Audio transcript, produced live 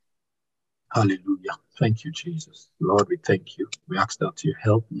Hallelujah. Thank you, Jesus. Lord, we thank you. We ask that you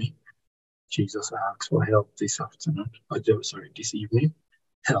help me. Jesus, I ask for help this afternoon. This evening.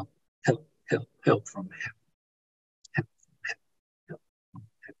 Help, help from heaven. Help, help,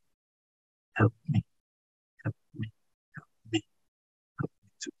 help, help me, help me, help me, help me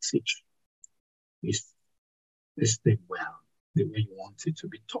to teach this thing well, the way you want it to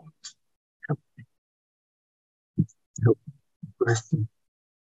be taught. Help me, help me. Bless me,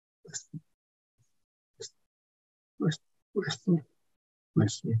 bless me, bless me, bless me,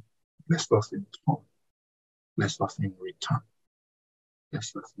 bless me. Bless us in return. Bless us in return.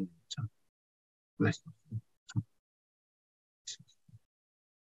 Bless us in return. Bless us in return.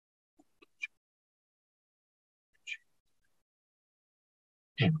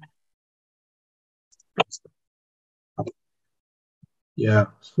 Amen. Yeah,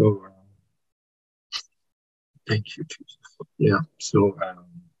 so thank you, Jesus. Yeah, so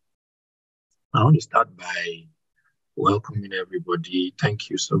I want to start by welcoming everybody. Thank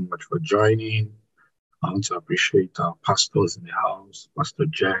you so much for joining. I want to appreciate our pastors in the house, Pastor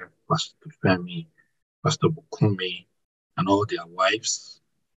Jeff, Pastor Femi, Pastor Bukumi, and all their wives,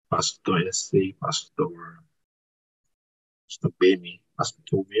 Pastor Sessi, Pastor Bemi, Pastor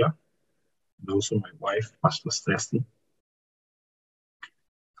Tovia, and also my wife, Pastor Sessi.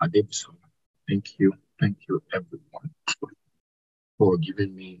 Thank you everyone for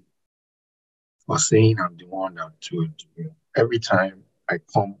giving me, for saying I'm the one that would, every time I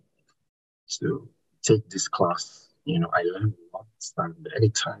come to take this class, I learn a lot, and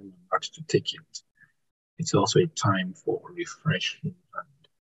anytime I'm asked to take it, it's also a time for refreshing, and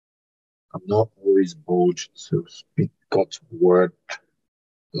I'm not always bold to speak God's word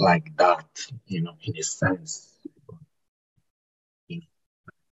like that, in a sense.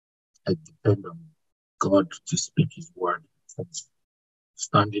 I depend on God to speak his word,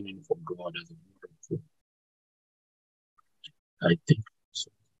 standing in for God as a miracle. I think so.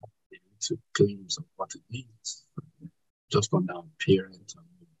 They need to glimpse of what it means, just on the appearance and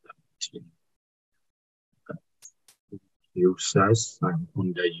that. You says I'm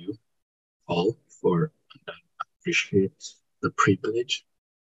under you all for, and I appreciate the privilege.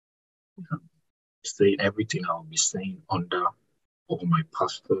 Saying everything I'll be saying under all my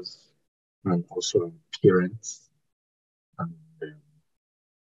pastors and also parents. And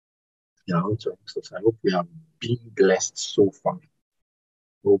also, I hope we have been blessed so far.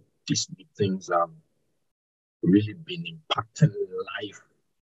 Hope these things have really been impacting life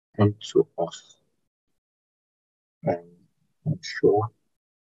onto us. And I'm sure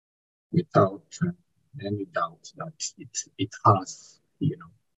without any doubt that it has,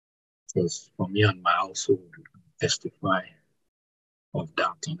 because for me and my household testify of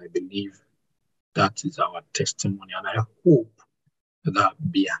that, and I believe that is our testimony. And I hope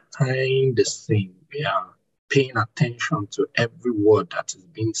that behind the scene, we are paying attention to every word that is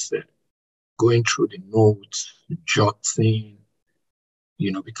being said, going through the notes, jotting,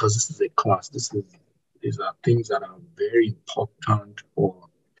 because this is a class. These are things that are very important for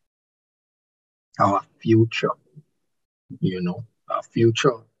our future, our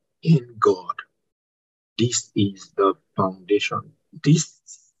future in God. This is the foundation.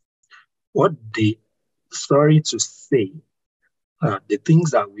 Sorry to say, the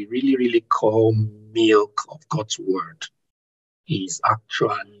things that we really, really call milk of God's word is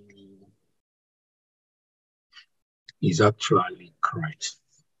actually Christ.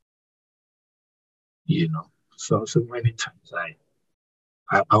 So many times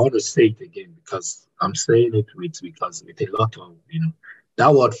I want to say it again because I'm saying it with a lot of,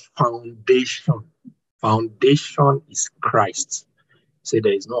 that word foundation is Christ. Say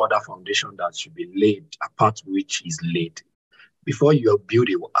there is no other foundation that should be laid apart which is laid. Before you build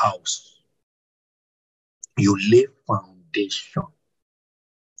a house, you lay foundation.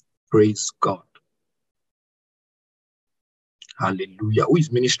 Praise God. Hallelujah. Who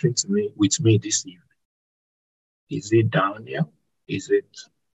is ministering with me this evening? Is it Daniel? Is it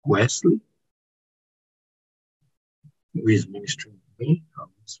Wesley? Who is ministering with me?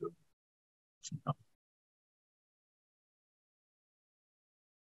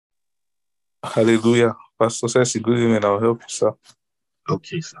 Hallelujah. Pastor Sessi, good evening. I'll help you, sir.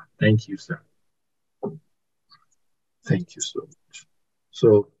 Okay, sir. Thank you, sir. Thank you so much.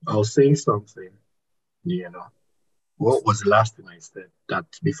 So I'll say something, What was the last thing I said? That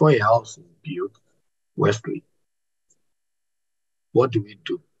before a house is built, Wesley, what do we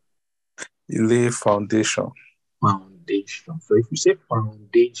do? You lay foundation. Foundation. So if you say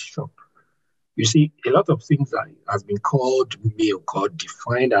foundation, you see a lot of things that has been called milk or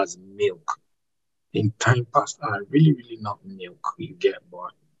defined as milk in time past are really, really not milk. You get,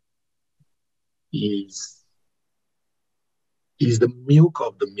 but is the milk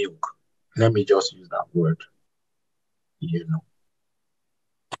of the milk. Let me just use that word. You know,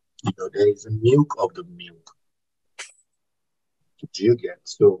 there is a milk of the milk. Do you get?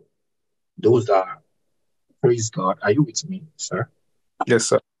 So those are, praise God. Are you with me, sir? Yes,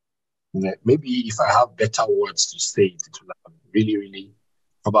 sir. Maybe if I have better words to say it, it will really, really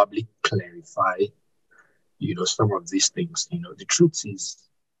probably clarify, some of these things. The truth is,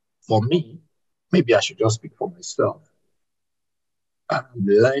 for me, maybe I should just speak for myself. I'm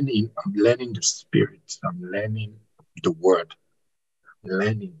learning the spirit, I'm learning the word,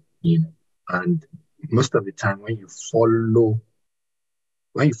 learning, and most of the time when you follow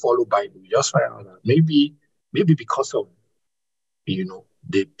Bible, you just find out that maybe because of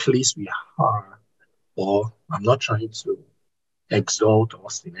the place we are, or I'm not trying to exalt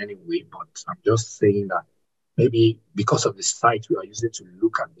us in any way, but I'm just saying that maybe because of the sight we are using to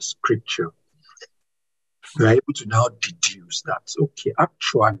look at the scripture, we are able to now deduce that, okay,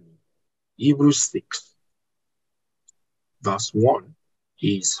 actually, Hebrews 6, verse 1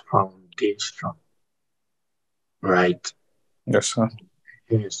 is foundation, right? Yes, sir.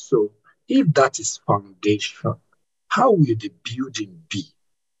 Yes. So if that is foundation, how will the building be?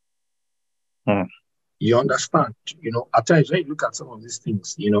 Mm. You understand? At times when you look at some of these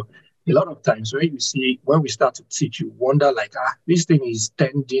things, a lot of times when we start to teach, you wonder like, this thing is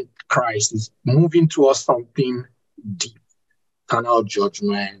tending Christ, is moving towards something deep, carnal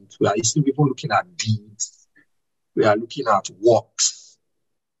judgment. We are still even looking at deeds. We are looking at works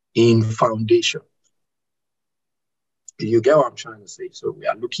in foundation. You get what I'm trying to say? So we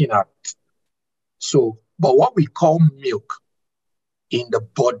are looking at, but what we call milk in the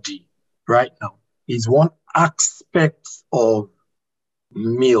body right now is one aspect of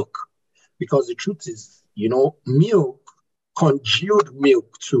milk. Because the truth is, milk, congealed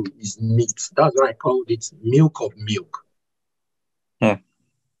milk too, is meat. That's why I called it milk of milk. Mm.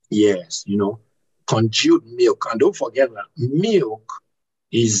 Yes, congealed milk. And don't forget that milk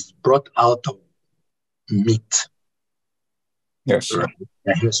is brought out of meat. Yes, sir.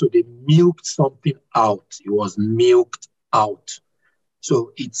 Right? So they milked something out. It was milked out.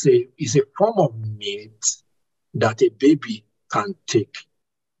 So it's a form of meat that a baby can take.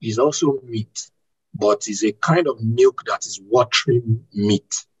 It's also meat, but it's a kind of milk that is watery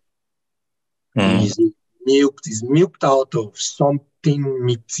meat. Mm. Is milked out of something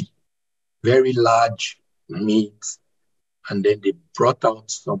meaty, very large meat, and then they brought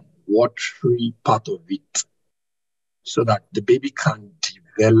out some watery part of it so that the baby can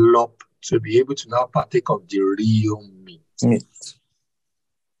develop to be able to now partake of the real meat. Meat.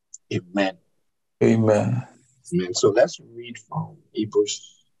 Amen. Amen. Amen. So let's read from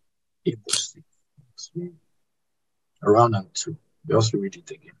Hebrews 6, around and 2. Just read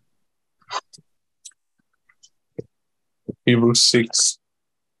it again. Hebrews 6,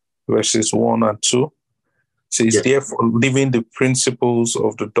 verses 1 and 2 says, Yes. Therefore, leaving the principles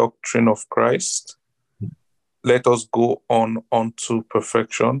of the doctrine of Christ, let us go on unto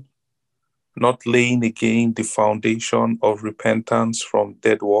perfection, not laying again the foundation of repentance from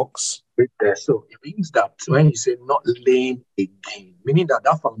dead works. So it means that when you say not laying again, meaning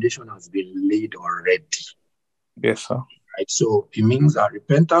that foundation has been laid already. Yes, sir. Right? So it means that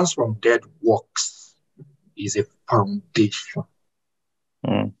repentance from dead works is a foundation.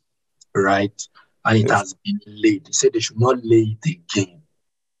 Mm. Right? And it has been laid. He said they should not lay it again.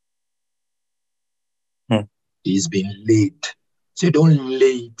 Mm. It's been laid. So don't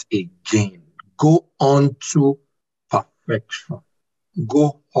lay it again. Go on to perfection.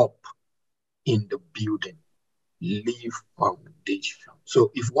 Go up in the building. Leave foundation.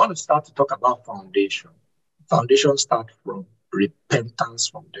 So if you want to start to talk about foundation start from repentance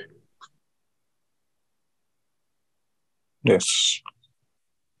from dead. Yes.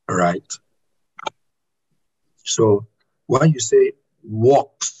 Right? So when you say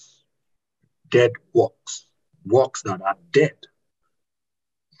works, dead works that are dead,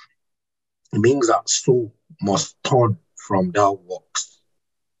 it means that soul must turn from that works.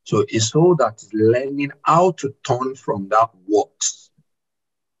 So a soul that is learning how to turn from that works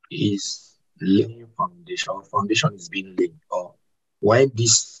is laying foundation. Foundation is being laid. Or when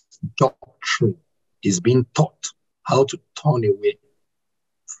this doctrine is being taught, how to turn away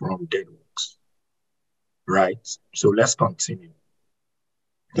from dead works. Right? So let's continue.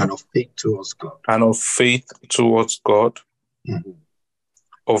 And of faith towards God. And of faith towards God, Mm-hmm.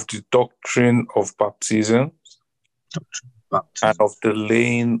 of the doctrine of baptism, and of the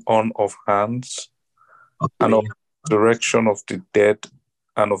laying on of hands, and of the resurrection of the dead,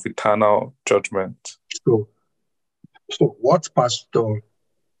 and of eternal judgment. So what Pastor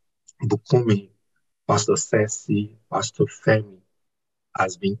Bukumi Pastor Sessi, Pastor Femi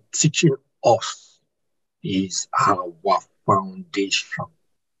has been teaching us is our foundation,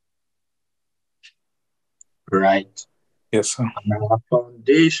 right? Yes, sir. And our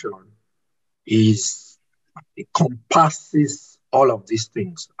foundation is, it encompasses all of these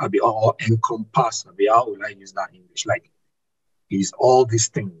things. Or encompass, how will I use that in English? Like, is all these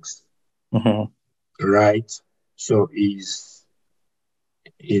things, Mm-hmm. right? So is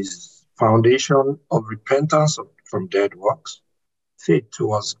foundation of repentance from dead works, faith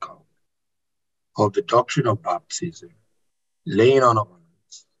towards God, of the doctrine of baptism, laying on of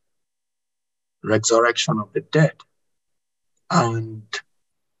hands, resurrection of the dead, and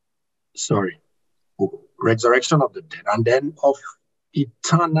sorry, resurrection of the dead, and then of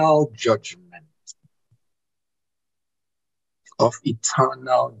eternal judgment,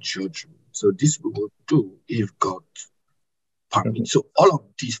 So this we will do if God Mm-hmm. permits. So all of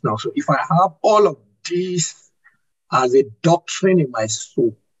this now. So if I have all of this as a doctrine in my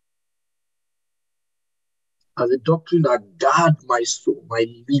soul, as a doctrine that guard my soul, my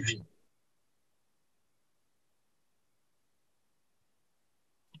living,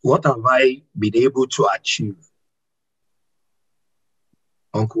 what have I been able to achieve,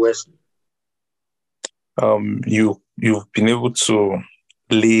 Uncle Wesley? You've been able to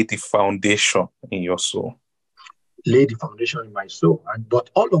lay the foundation in your soul. Lay the foundation in my soul.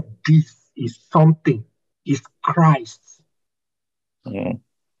 But all of this is something, is Christ. Mm.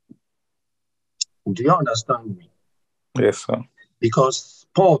 Do you understand me? Yes, sir. Because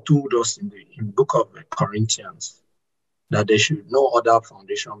Paul told us in the book of Corinthians that there should no other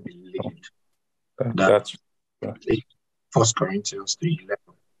foundation be laid than That's First Corinthians 3:11,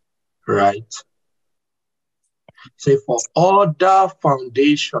 right? Say, for other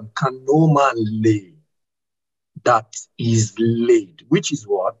foundation can no man lay that is laid, which is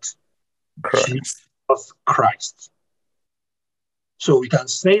what? Christ. Jesus Christ. So we can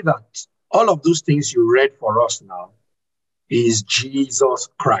say that all of those things you read for us now is Jesus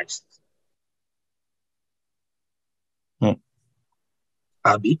Christ. Mm.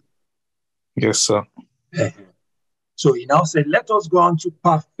 Abby? Yes, sir. So he now said, let us go on to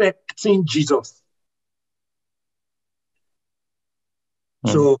perfecting Jesus.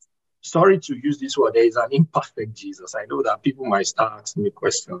 Mm. So sorry to use this word. There is an imperfect Jesus. I know that people might start asking me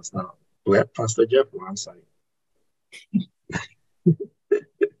questions now. Well, Pastor Jeff will answer it.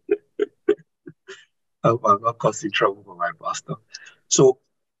 I hope I'm not causing trouble for my pastor. So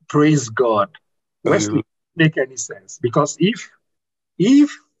praise God. Wesley, make any sense? Because if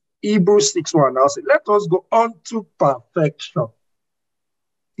Hebrews 6:1 now says, let us go on to perfection,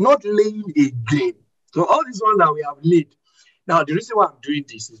 not laying again. So all this one that we have laid. Now, the reason why I'm doing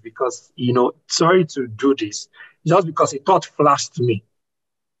this is because, sorry to do this, just because a thought flashed to me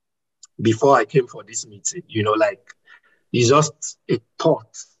before I came for this meeting, like it's just a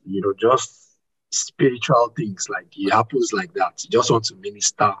thought, just spiritual things, like it happens like that. You just want to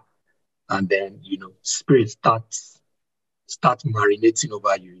minister, and then, spirit start marinating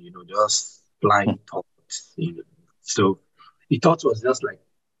over you, just flying thoughts. So the thought was just like,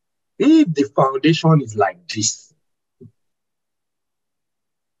 if the foundation is like this,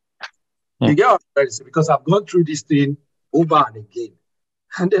 you get what I'm trying to say? Because I've gone through this thing over and again.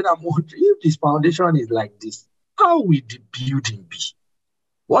 And then I'm wondering, if this foundation is like this, how will the building be?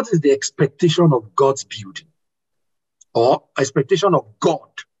 What is the expectation of God's building? Or expectation of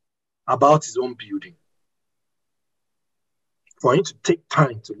God about his own building? For him to take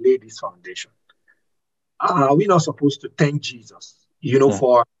time to lay this foundation. Are we not supposed to thank Jesus,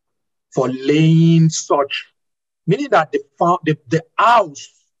 for laying such, meaning that the house,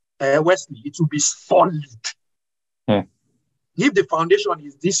 Wesley, it will be solid. Mm. If the foundation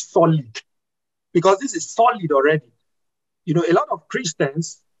is this solid, because this is solid already. A lot of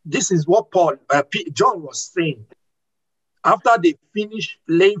Christians, this is what John was saying. After they finish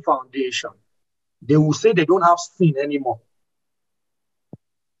laying foundation, they will say they don't have sin anymore.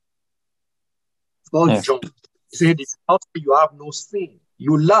 First John said, you have no sin.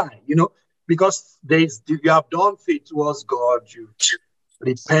 You lie, because you have done faith towards God, you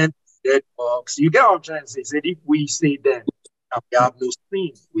repent dead works. You get what I'm trying to say? He said, if we say then that we have no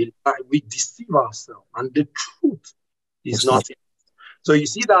sin, we lie, we deceive ourselves, and the truth is not in. So you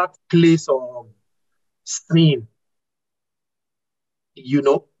see that place of sin,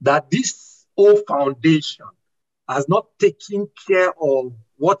 that this whole foundation has not taken care of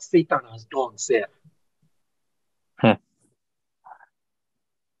what Satan has done, sir.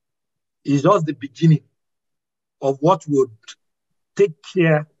 It's just the beginning of what would take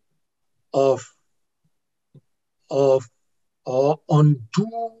care of or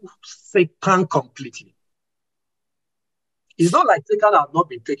undo Satan completely. It's not like Satan has not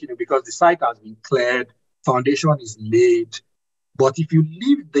been taken because the site has been cleared, foundation is laid. But if you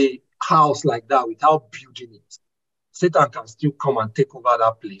leave the house like that without building it, Satan can still come and take over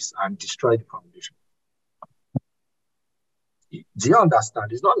that place and destroy the foundation. Do you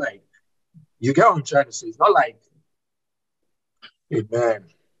understand? It's not like, you get what I'm trying to say? It's not like, amen.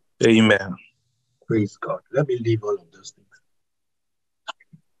 Amen. Praise God. Let me leave all of those things.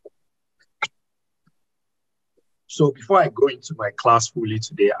 So before I go into my class fully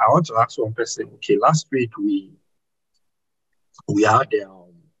today, I want to ask one person, okay, last week we had,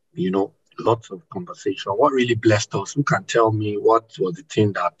 lots of conversation. What really blessed us? Who can tell me what was the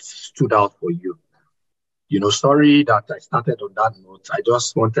thing that stood out for you? Sorry that I started on that note. I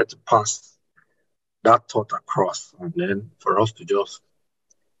just wanted to pass that thought across and then for us to just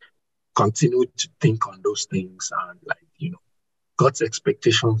continue to think on those things and God's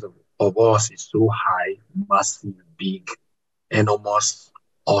expectations of us is so high, massive, big, enormous,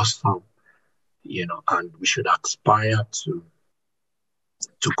 awesome, and we should aspire to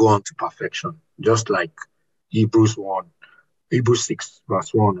go on to perfection, just like Hebrews 1, Hebrews 6,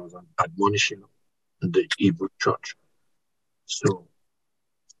 verse 1 was admonishing the Hebrew church. So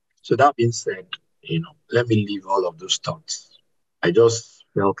that being said, let me leave all of those thoughts. I just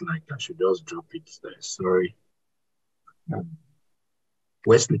felt like I should just drop it there. Sorry.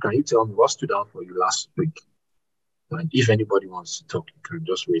 Wesley, can you tell me what stood out for you last week? And if anybody wants to talk, you can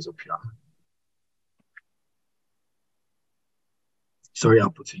just raise up your hand. Sorry,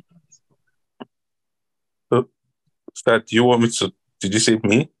 I'll put it. Sir, do you want me to? Did you say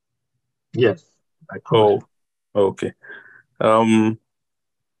me? Yes, I called. Oh, okay.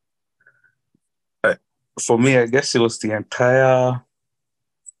 For me, I guess it was the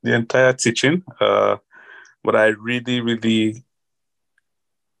entire teaching. But I really, really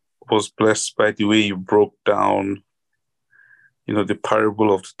was blessed by the way you broke down, the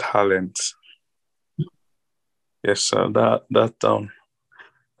parable of the talents. Yes, that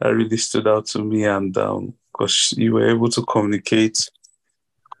really stood out to me, and because you were able to communicate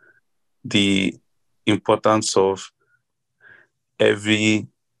the importance of every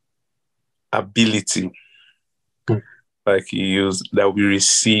ability, like you use that we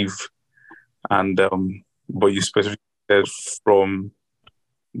receive, and but you specifically said from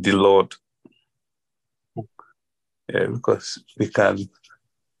the Lord. Yeah, because we can,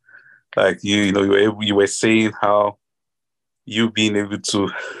 like you were saying how you being able to,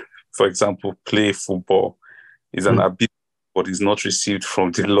 for example, play football is an ability, but is not received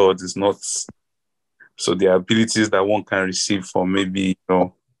from the Lord. Is not so the abilities that one can receive from maybe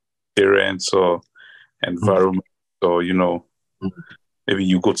parents or environment or maybe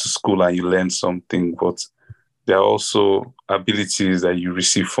you go to school and you learn something, but there are also abilities that you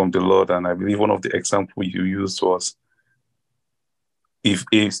receive from the Lord. And I believe one of the examples you used was if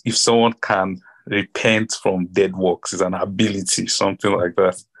someone can repent from dead works is an ability, something like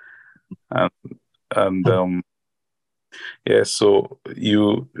that. And yeah, so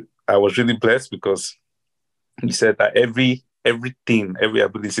I was really blessed because you said that every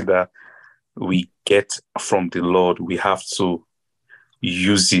ability that we get from the Lord, we have to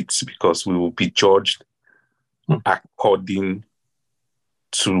use it because we will be judged according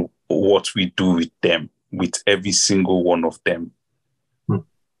to what we do with them, with every single one of them.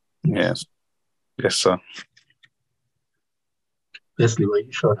 Yes. Yes, sir. Leslie, were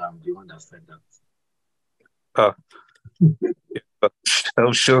you sure I'm the one that said that?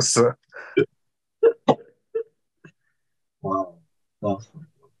 I'm sure, sir. Wow. Awesome.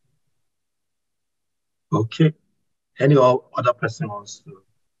 Okay. Any other person wants to?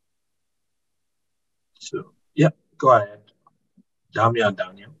 So, yeah, go ahead. Damian,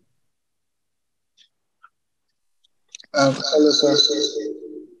 Daniel. Hello, sir.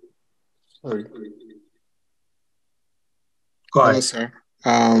 Sorry. Go Hello, ahead. sir.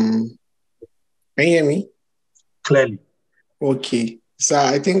 Can you hear me? Clearly. Okay. So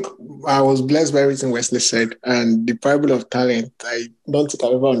I think I was blessed by everything Wesley said, and the parable of talent. I don't think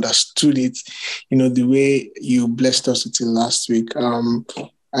I've ever understood it, the way you blessed us with it last week.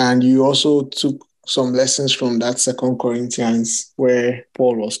 And you also took some lessons from that Second Corinthians where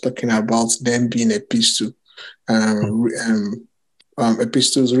Paul was talking about them being epistle.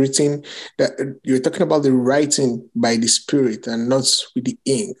 Epistles written, that you're talking about the writing by the Spirit and not with the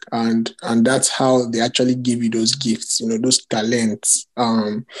ink, and that's how they actually give you those gifts, those talents,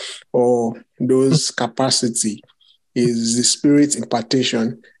 or those capacity is the Spirit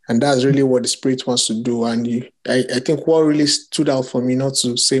impartation, and that's really what the Spirit wants to do. And I think what really stood out for me, not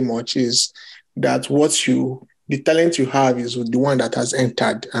to say much, is that what you the talent you have is the one that has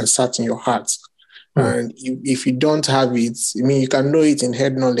entered and sat in your heart. And if you don't have it, I mean, you can know it in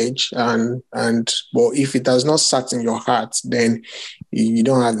head knowledge, but if it has not sat in your heart, then you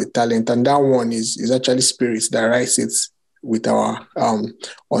don't have the talent. And that one is actually spirit that writes it with our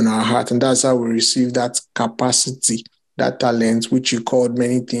on our heart, and that's how we receive that capacity, that talent, which you called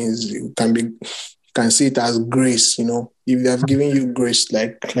many things. You can see it as grace. If they have given you grace,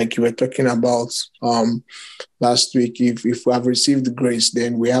 like you were talking about last week, if we have received grace,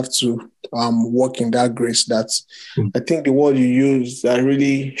 then we have to walk in that grace. I think the word you used that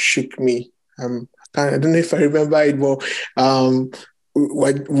really shook me. I don't know if I remember it, but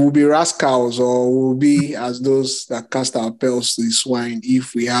we'll be rascals, or we'll be as those that cast our pearls to the swine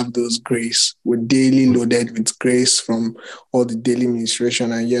if we have those grace. We're daily loaded with grace from all the daily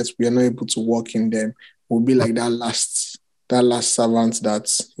ministration, and yet we are not able to walk in them. We'll be like that last servant that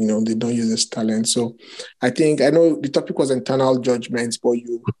they don't use this talent. So I know the topic was eternal judgment, but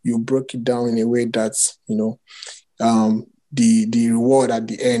you broke it down in a way that the reward at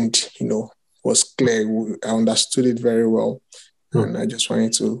the end was clear. I understood it very well. And I just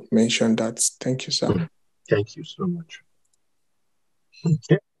wanted to mention that. Thank you, sir. Thank you so much.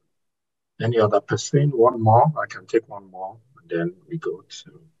 Okay. Any other person? One more? I can take one more, and then we go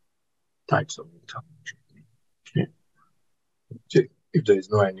to types of eternal judgment. Okay. If there is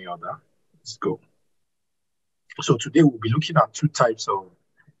no any other, let's go. So today we'll be looking at two types of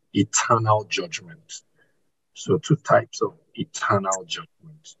eternal judgment. So two types of eternal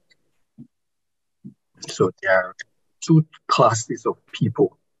judgment. So there are two classes of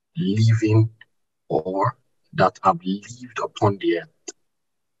people living or that have lived upon the earth.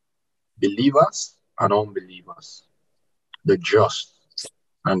 Believers and unbelievers. The just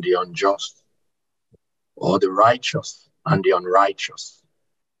and the unjust. Or the righteous and the unrighteous.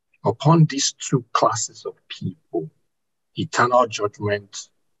 Upon these two classes of people, eternal judgment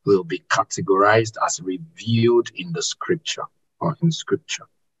will be categorized as revealed in the scripture or in scripture.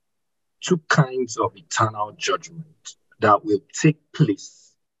 Two kinds of eternal judgment that will take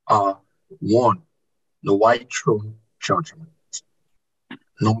place are: one, the white throne judgment.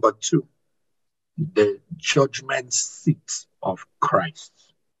 Number two, the judgment seat of Christ.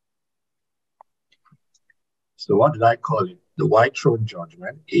 So what did I call it? The white throne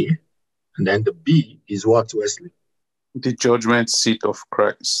judgment, A. And then the B is what, Wesley? The judgment seat of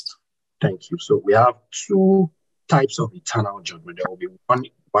Christ. Thank you. So we have two types of eternal judgment. There will be one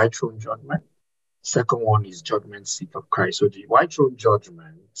white throne judgment. Second one is judgment seat of Christ. So the white throne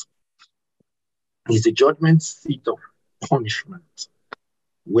judgment is the judgment seat of punishment,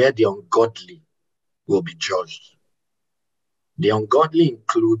 where the ungodly will be judged. The ungodly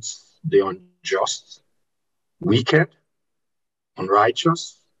includes the unjust, wicked,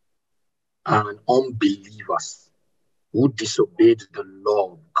 unrighteous, and unbelievers who disobeyed the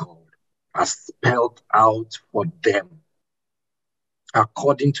law of God as spelled out for them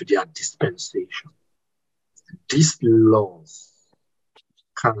according to their dispensation. These laws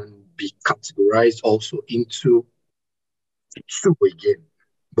can be categorized also into two again.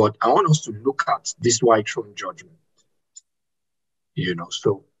 But I want us to look at this white throne judgment.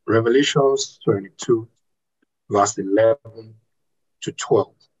 So Revelations 22, verse 11 to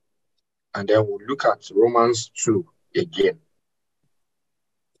 12. And then we'll look at Romans 2 again.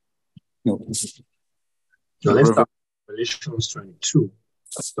 So let's start with Revelations 22.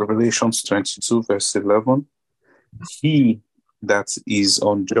 Revelations 22, verse 11. He that is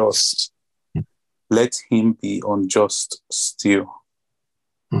unjust, let him be unjust still.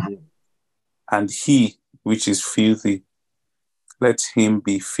 Mm-hmm. And he which is filthy, let him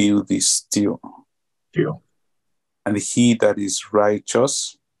be filthy still. And he that is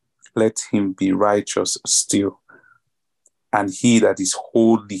righteous, let him be righteous still. And he that is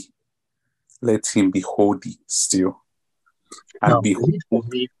holy, let him be holy still. And now, be read for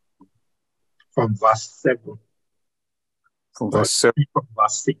me from verse 7. From verse 7. From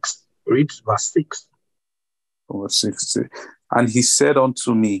verse 6. Read verse 6. From verse 6. And he said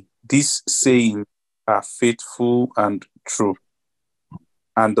unto me, these sayings are faithful and true.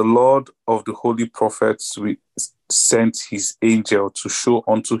 And the Lord of the holy prophets sent his angel to show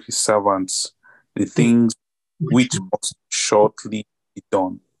unto his servants the things which must shortly be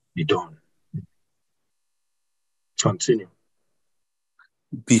done. Continue.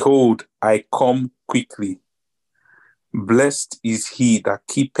 Behold, I come quickly. Blessed is he that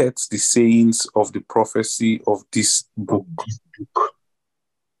keepeth the sayings of the prophecy of this book.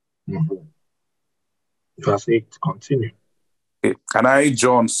 Mm-hmm. Verse 8, continue. Okay. And I,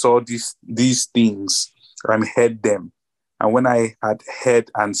 John, saw these things and heard them. And when I had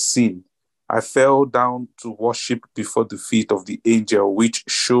heard and seen, I fell down to worship before the feet of the angel which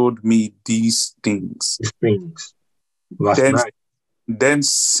showed me these things. These things. Verse Then 9. Then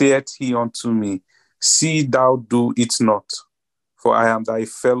said he unto me, See thou do it not, for I am thy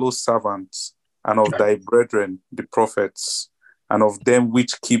fellow servant, and of thy brethren the prophets, and of them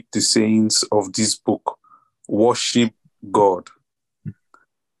which keep the sayings of this book. Worship God.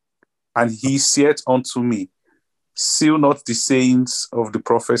 And he said unto me, Seal not the sayings of the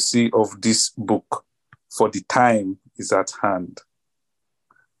prophecy of this book, for the time is at hand.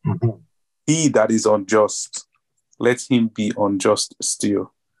 Mm-hmm. He that is unjust, let him be unjust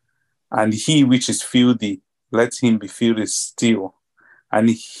still. And he which is filthy, let him be filthy still. And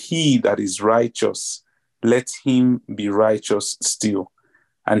he that is righteous, let him be righteous still.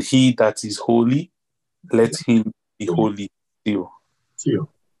 And he that is holy, let him be holy still. Still.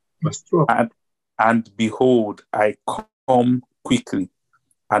 Verse 12. And behold, I come quickly,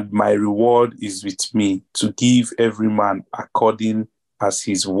 and my reward is with me, to give every man according as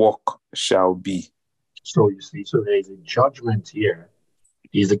his work shall be. So you see, so there is a judgment here.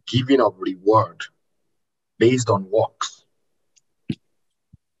 Is a giving of reward based on works.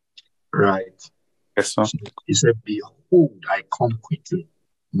 Right? Yes, sir. So he said, Behold, I come quickly.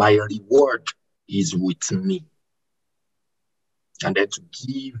 My reward is with me. And then to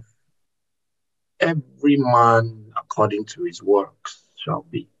give every man according to his works shall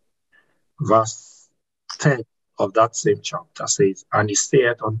be. Verse 10 of that same chapter says, And he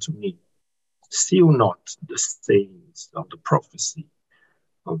said unto me, Seal not the sayings of the prophecy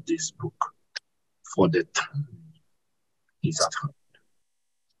of this book, for the time is at hand.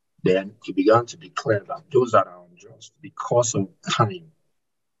 Then he began to declare that those that are unjust, because of time,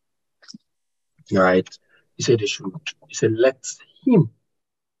 right? He said let him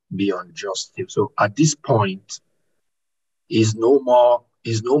be unjust. So at this point, is no more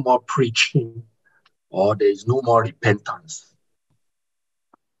preaching, or there is no more repentance.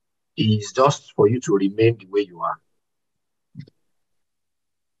 It is just for you to remain the way you are.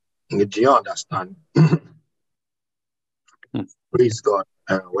 Do you understand? Praise God,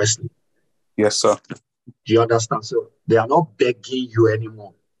 Wesley. Yes, sir. Do you understand? So they are not begging you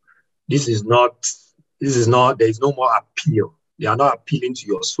anymore. There is no more appeal. They are not appealing to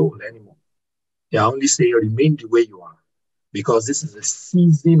your soul anymore. They are only saying remain the way you are, because this is a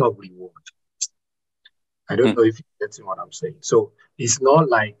season of reward. I don't know if you're getting what I'm saying. So it's not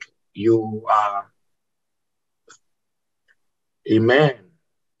like you are, amen.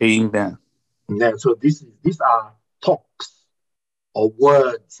 Amen. Amen. So these are talks or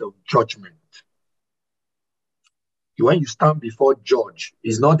words of judgment. When you stand before judge,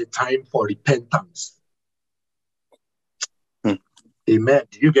 it's not the time for repentance. Amen.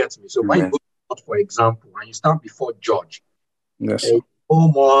 Do you get me? So when you go to court, for example, and you stand before judge, yes,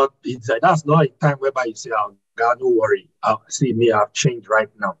 that's not a time whereby you say, "Oh God, no worry. See me, I've changed right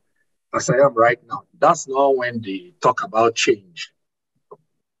now, as I am right now." That's not when they talk about change.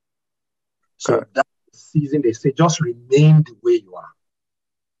 So that season, they say, just remain the way you are,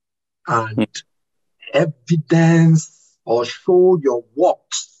 and evidence or show your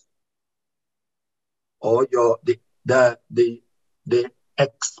works or the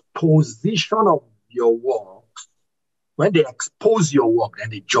exposition of your works. When they expose your work, then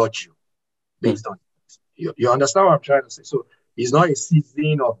they judge you based on it. You understand what I'm trying to say? So it's not a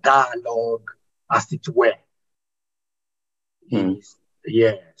season of dialogue, as it were.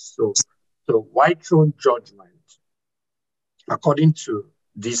 So white throne judgment, according to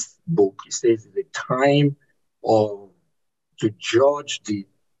this book, it says it's a time to judge the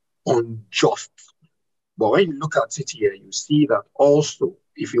unjust. But when you look at it here, you see that also,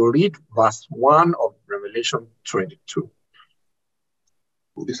 if you read verse 1 of Revelation 22,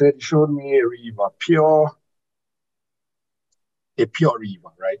 he said, he showed me a river, a pure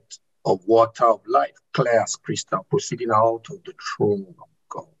river, right, of water of life, clear as crystal, proceeding out of the throne of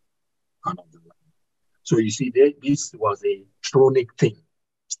God and of the Lamb. So you see, this was a thronic thing.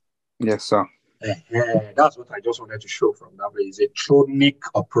 Yes, sir. That's what I just wanted to show from that. It's a thronic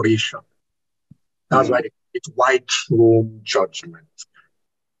operation. That's why they call it white throne judgment.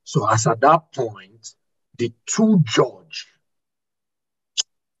 So as at that point, the two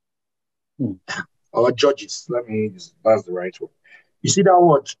or judges, that's the right word. You see that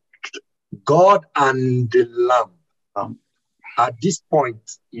word, God and the Lamb. At this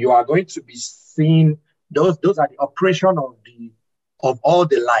point, you are going to be seeing those are the operation of all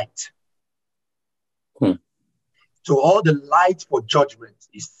the light. So all the light for judgment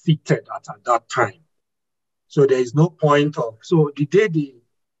is seated at that time. So there is no point of, so the day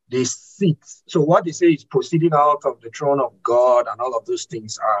they sit, so what they say is proceeding out of the throne of God and all of those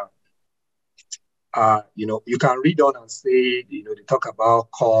things are you can read on and say, they talk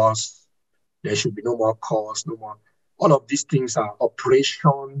about cause. There should be no more cause, no more. All of these things are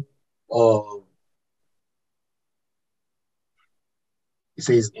operation of, it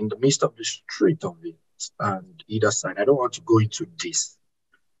says, in the midst of the street of it and either side. I don't want to go into this,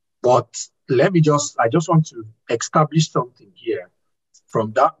 but I just want to establish something here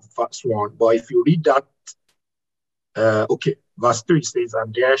from that verse 1. But if you read that, verse 3 says,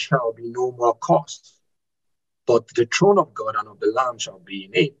 and there shall be no more cause, but the throne of God and of the Lamb shall be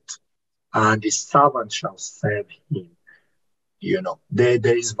in it, and his servant shall serve him.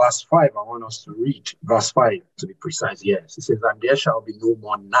 There is verse 5 I want us to read. Verse 5 to be precise. Yes, it says, and there shall be no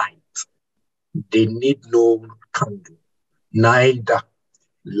more night. They need no candle, neither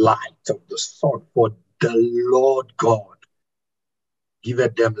light of the sun, for the Lord God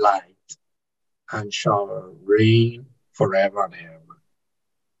giveth them light, and shall reign forever and ever.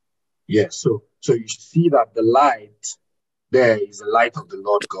 Yes, so you see that the light there is the light of the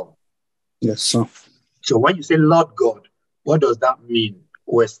Lord God. Yes, sir. So when you say Lord God, what does that mean,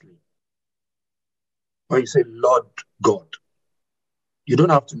 Wesley? When you say Lord God, you don't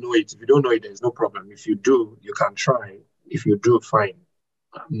have to know it. If you don't know it, there's no problem. If you do, you can try. If you do, fine.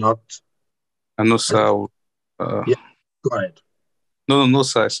 I'm not. I know, sir. Yeah, go ahead. No,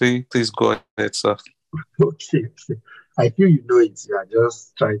 sir. Say, please go ahead, sir. Okay. I feel you know it. You are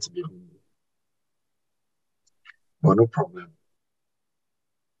just trying to be humble. But no problem.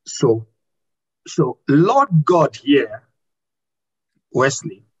 So Lord God here,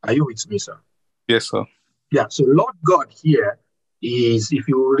 Wesley, are you with me, sir? Yes, sir. Yeah, so Lord God here is, if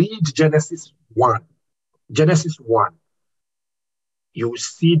you read Genesis 1, you will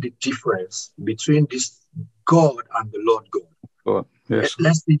see the difference between this God and the Lord God. God. Yes.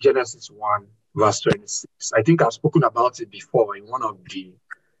 Let's see Genesis 1, verse 26. I think I've spoken about it before in one of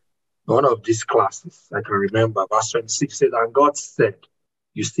these classes. I can remember. Verse 26 says, and God said,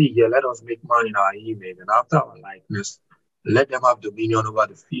 you see here, let us make man in our image and after our likeness. Let them have dominion over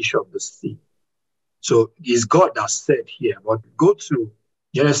the fish of the sea. So it's God that said here, but go to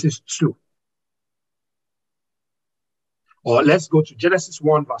Genesis 2. Or let's go to Genesis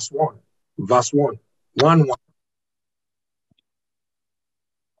 1, verse 1. Verse 1. 1.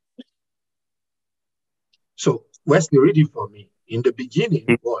 So Wesley, read it for me. In the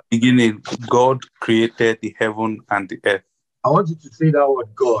beginning, what? Beginning, God created the heaven and the earth. I want you to say that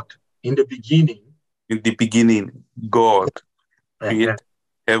word, God. In the beginning. In the beginning, God created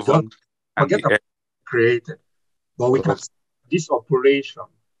heaven and the earth. Created. But we can see this operation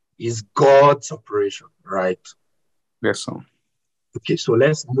is God's operation, right? Yes, sir. Okay, so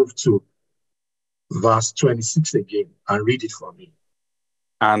let's move to verse 26 again and read it for me.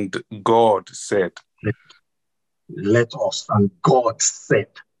 And God said, let us, and God said.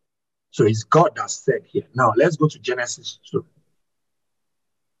 So it's God that said here. Now let's go to Genesis 2.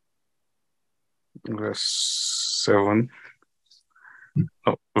 Verse 7.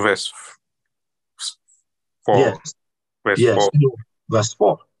 No, verse 4. Yes. Verse yes. 4. Verse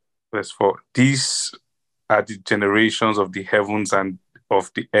 4. Verse 4. These are the generations of the heavens and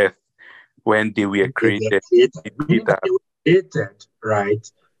of the earth when they were created. Meaning that they were created,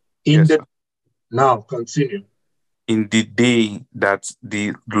 right? Now continue. In the day that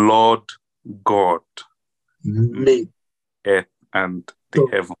the Lord God made earth and the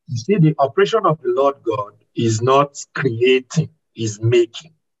heaven. You see, the operation of the Lord God is not creating, is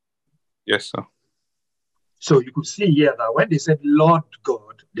making. Yes, sir. So you could see here that when they said Lord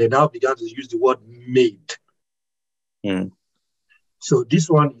God, they now began to use the word made. So this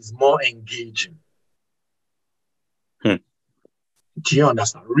one is more engaging. Do you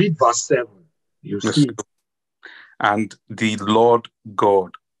understand? Read verse 7. You see. And the Lord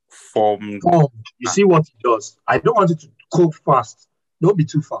God formed. You see what he does? I don't want you to go fast. Don't be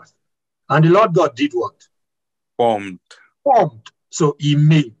too fast. And the Lord God did what? Formed. So he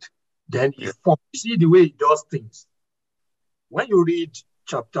made. Then he formed. You see the way he does things. When you read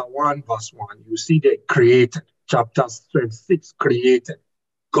chapter 1, verse 1, you see they created. Chapter 26, created.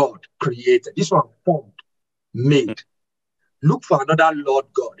 God created. This one formed, made. Look for another Lord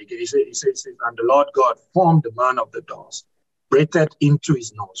God. Again, he says, and the Lord God formed the man of the dust, breathed into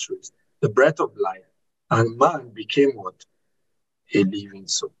his nostrils the breath of life, and man became what? A living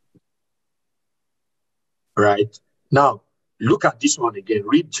soul. Right? Now, look at this one again.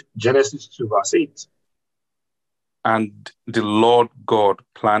 Read Genesis 2, verse 8. And the Lord God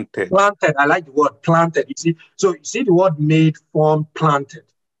planted. Planted. I like the word planted. You see, so you see the word made, formed,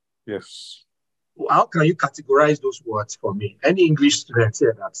 planted. Yes. How can you categorize those words for me? Any English students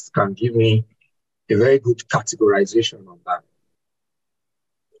here that can give me a very good categorization of that?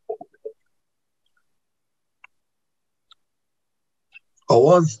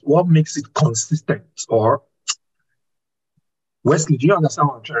 Or what makes it consistent? Or Wesley, do you understand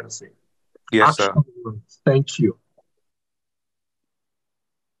what I'm trying to say? Yes, sir. Action words. Thank you.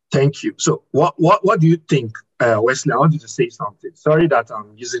 Thank you. So what do you think, Wesley? I want you to say something. Sorry that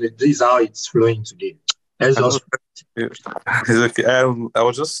I'm using it. This is how it's flowing today. Let's just It's okay. I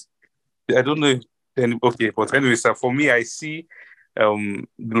was just, I don't know. Okay, but anyway, sir, for me, I see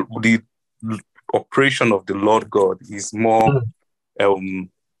the operation of the Lord God is more,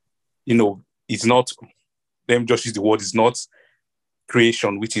 it's not, let me just use the word, it's not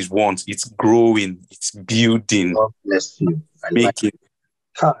creation, which is want, it's growing, it's building. God bless you. I like it.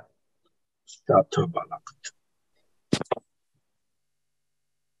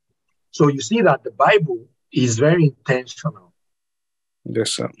 So you see that the Bible is very intentional.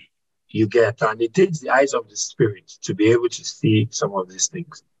 Yes, sir. You get, and it takes the eyes of the Spirit to be able to see some of these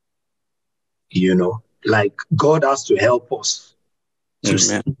things. Like God has to help us to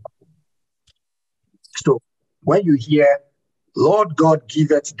see. So when you hear, Lord God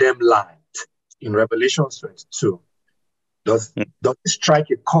giveth them light in Revelation 22, does it strike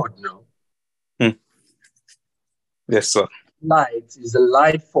a chord now? Yes, sir. Light is the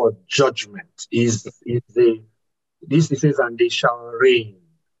light for judgment. This it says, and they shall reign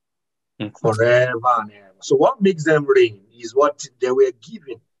forever and ever. So what makes them reign is what they were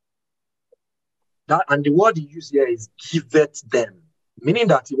given. That, and the word he used here is giveth them, meaning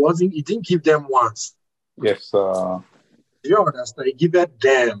that he didn't give them once. Yes, sir. Do you understand? He giveth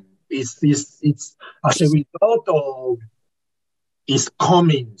them. It's as a result of his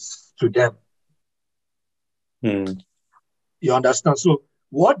comings to them. You understand? So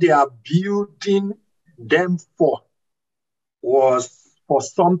what they are building them for was for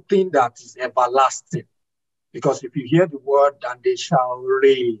something that is everlasting. Because if you hear the word, then they shall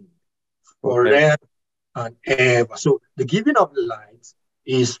reign forever and ever. So the giving of the light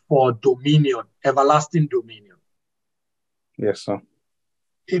is for dominion, everlasting dominion. Yes, sir.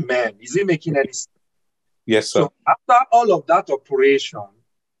 Amen. Is it making any sense? Yes, sir. So after all of that operation,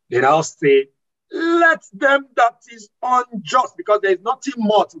 they now say, let them that is unjust, because there is nothing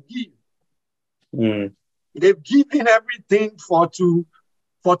more to give. They've given everything for to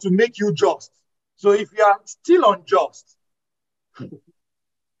make you just. So if you are still unjust,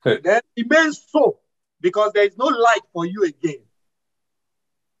 then remain so, because there is no light for you again.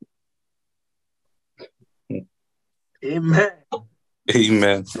 Amen.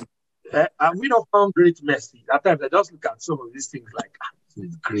 Amen. And we don't found great mercy. At times I just look at some of these things like, this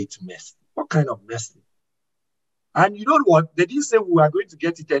is great mercy. What kind of mercy? And you know what? They didn't say we are going to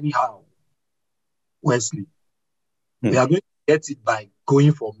get it anyhow, Wesley. We are going to get it by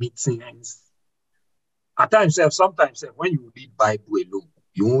going for meetings. At times, sometimes when you read Bible alone,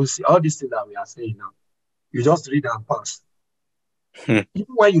 you won't see all these things that we are saying now. You just read and pass.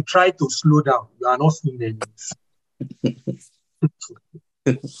 Even when you try to slow down, you are not seeing anything.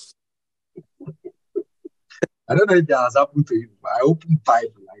 I don't know if that has happened to you, but I open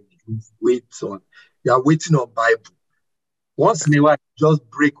Bible and you are waiting on Bible. Once in a while, just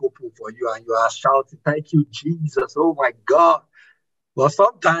break open for you and you are shouting, thank you, Jesus. Oh my God. But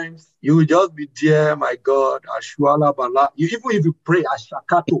sometimes you will just be there, my God, Ashwala Bala. Even if you pray,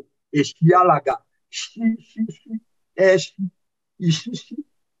 Ashakato, Eshialaga, Ishishi,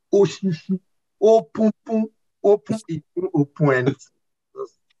 Oshishi, Opun, Open.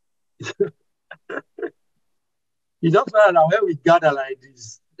 You just find that when we gather like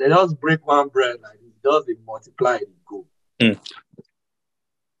this, they just break one bread like this, just they multiply it and go.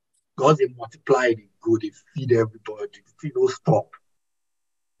 God, they multiply it and go, they feed everybody, they don't stop.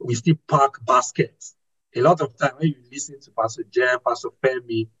 We still pack baskets. A lot of time when you listen to Pastor Jen, Pastor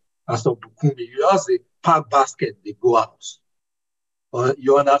Femi, Pastor Bukumi, you just say pack basket, they go out.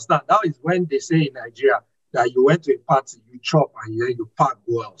 You understand? That is when they say in Nigeria that you went to a party, you chop, and then you pack,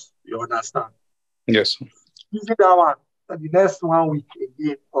 go out. You understand? Yes. Using that one for the next 1 week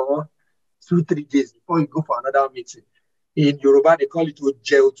again, or 2-3 days before you go for another meeting. In Yoruba, they call it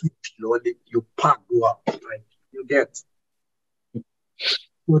jail to you pack, go out. Like you get.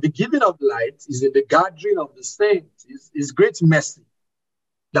 So the giving of light is in the gathering of the saints. Is great mercy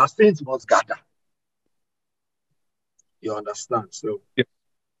that saints must gather. You understand? So, yeah.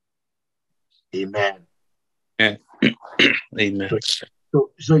 Amen. Yeah. Amen.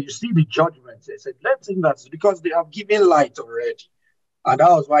 So you see the judgment. They said, let's think that's because they have given light already. And that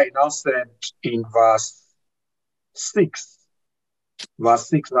was why it now said in verse 6. Verse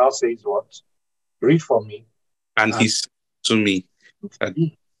 6 now says what? Read for me. And he said to me, that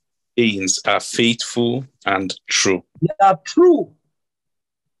sayings are faithful and true. They are true.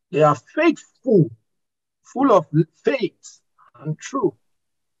 They are faithful, full of faith and true.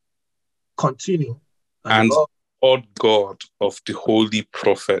 Continue. And the Lord God of the holy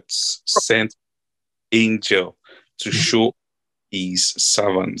prophets sent angel to show his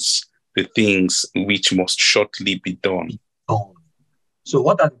servants the things which must shortly be done. So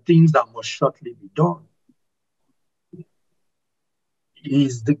what are the things that must shortly be done?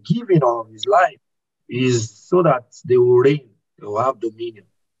 Is the giving of his life, is so that they will reign, they will have dominion.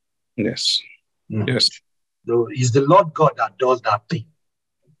 Yes. Yes. So it's the Lord God that does that thing.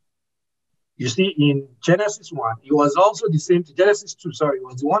 You see, in Genesis 1, it was also the same thing. Genesis 2, sorry, it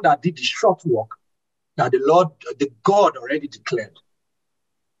was the one that did the short work that the God already declared.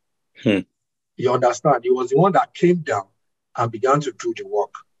 You understand? It was the one that came down and began to do the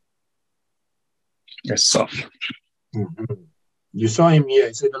work. Yes, sir. You saw him here.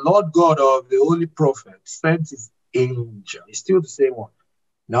 He said, the Lord God of the holy prophet sent his angel. It's still the same one.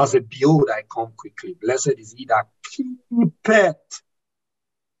 Now said, behold, I come quickly. Blessed is he that keepeth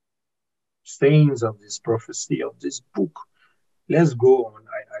sayings of this prophecy, of this book. Let's go on.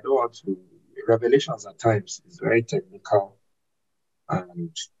 I don't want to. Revelations at times is very technical.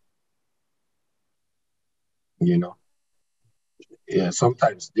 And,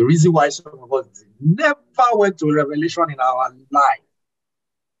 sometimes the reason why some of us never went to Revelation in our life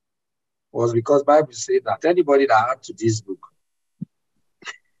was because Bible said that anybody that had to this book,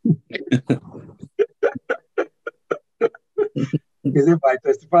 is if I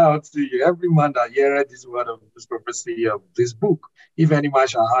testify unto you, every man that heareth this word of this prophecy of this book, if any man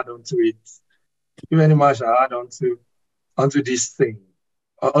shall add unto it, if any man shall add unto this thing,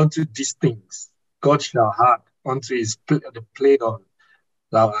 or unto these things, God shall add unto the plain of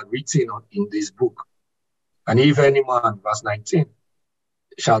that are written in this book. And if any man, verse 19,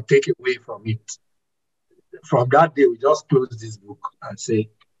 shall take away from it, from that day we just close this book and say,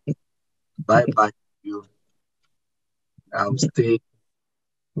 bye-bye you. I'll stay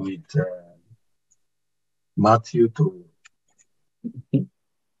with Matthew to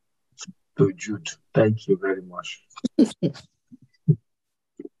Jude. Thank you very much.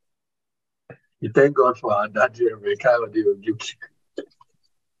 You thank God for our daddy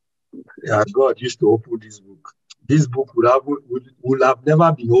yeah, God used to open this book. This book would have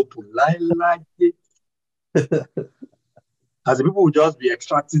never been opened like it. As the people would just be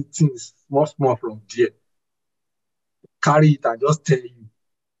extracting things small from there, carry it and just tell you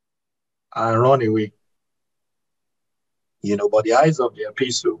and run away. But the eyes of the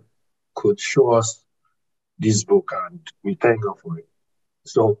epistle could show us this book, and we thank God for it.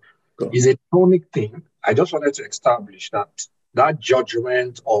 So it's a chronic thing. I just wanted to establish that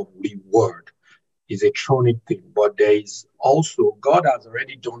judgment of reward is a chronic thing, but there is also, God has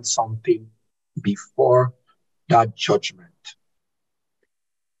already done something before that judgment.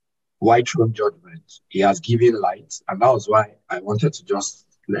 White throne judgment. He has given light, and that was why I wanted to just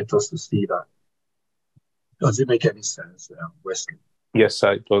let us to see that. Does it make any sense, Wesley? Yes,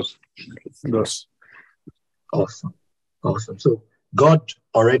 sir, it does. It does. Awesome. So God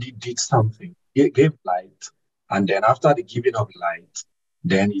already did something. He gave light, and then after the giving of light,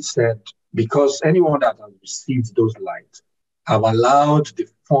 then he said, because anyone that has received those lights have allowed the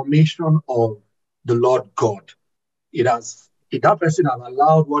formation of the Lord God. That person has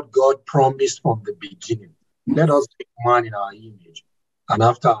allowed what God promised from the beginning. Let us make man in our image and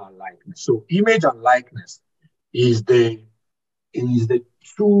after our likeness. So image and likeness is the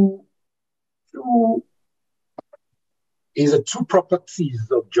two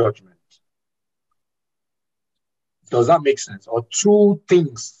properties of judgment. Does that make sense? Or two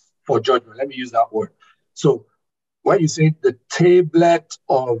things for judgment. Let me use that word. So when you say the tablet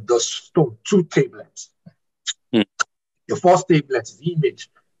of the stone, two tablets. The first tablet is image.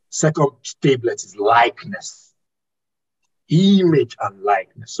 Second tablet is likeness. Image and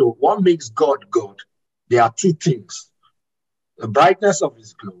likeness. So what makes God God? There are two things. The brightness of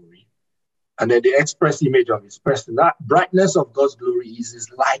his glory and then the express image of his person. That brightness of God's glory is his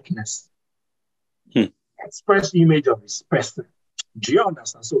likeness. Express image of his person. Do you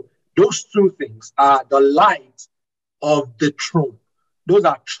understand? So those two things are the light of the throne. Those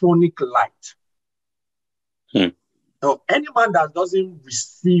are thronic light. Now, any man that doesn't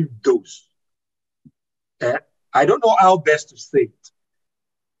receive those, I don't know how best to say it.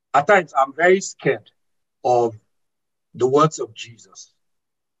 At times, I'm very scared of the words of Jesus.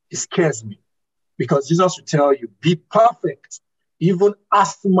 It scares me because Jesus will tell you, be perfect, even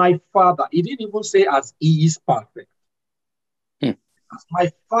as my Father. He didn't even say as he is perfect. As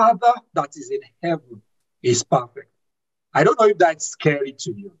my Father that is in heaven is perfect. I don't know if that's scary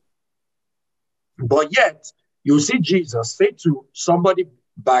to you. But yet, you see Jesus say to somebody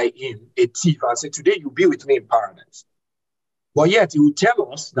by him, a thief, and say, today you'll be with me in paradise. But yet he will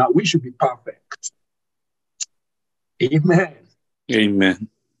tell us that we should be perfect. Amen. Amen.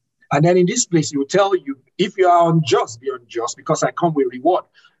 And then in this place, he will tell you, if you are unjust, be unjust, because I come with reward.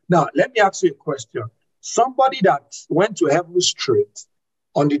 Now, let me ask you a question. Somebody that went to heaven straight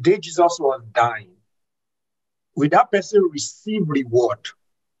on the day Jesus was dying, will that person receive reward?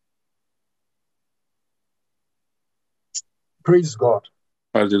 Praise God.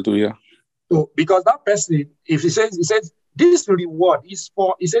 Hallelujah. So, because that person, if he says, this reward is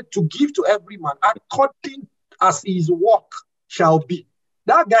for, he said, to give to every man according as his work shall be.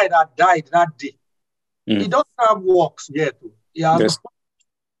 That guy that died that day, he doesn't have works yet. He has, Yes.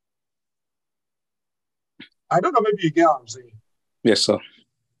 I don't know, maybe you get what I'm saying. Yes, sir.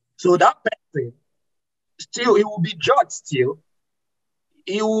 So that person, still, he will be judged still.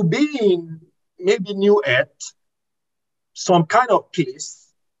 He will be in maybe new earth, some kind of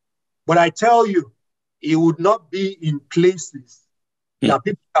place. But I tell you, he would not be in places that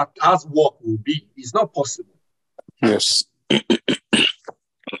people that has work will be. It's not possible. Yes. Do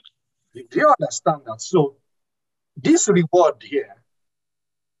you understand that? So this reward here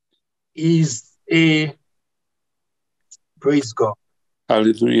is a, praise God.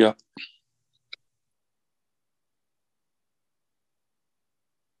 Hallelujah.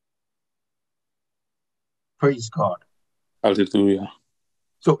 Praise God. Hallelujah.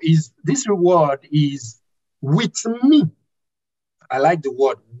 So this reward is with me. I like the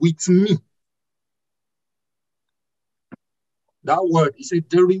word with me. That word, he said,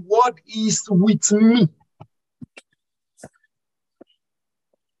 the reward is with me.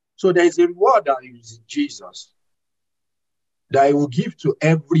 So there is a reward that is Jesus that he will give to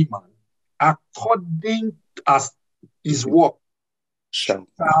every man according as his work shall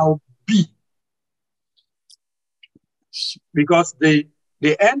be. Because the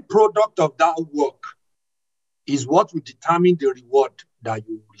end product of that work is what will determine the reward that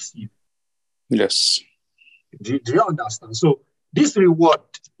you will receive. Yes. Do you understand? So this reward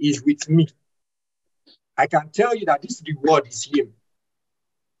is with me. I can tell you that this reward is him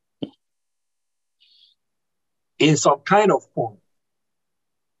in some kind of form.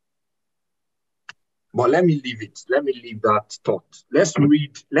 But let me leave it. Let me leave that thought. Let's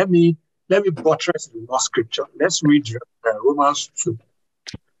read. Let me buttress the more scripture. Let's read Romans 2.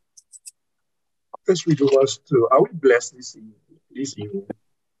 Let's read Romans 2. Are we blessed this evening?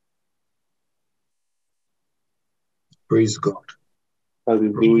 Praise God.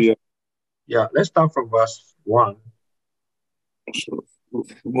 Hallelujah. Yeah, let's start from verse 1.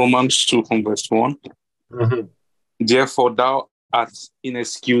 Romans 2 from verse 1. Mm-hmm. Therefore thou art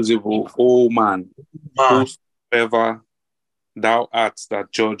inexcusable, O man, whosoever thou art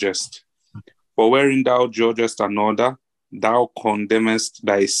that judgest. For wherein thou judgest another, thou condemnest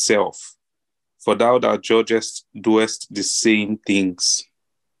thyself. For thou that judgest doest the same things.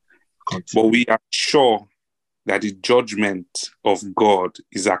 Continue. But we are sure that the judgment of God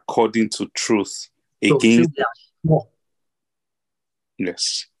is according to truth against... we are sure.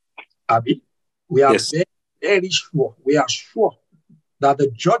 Yes. Abi, we are yes. very, very sure. We are sure that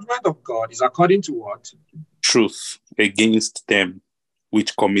the judgment of God is according to what? Truth against them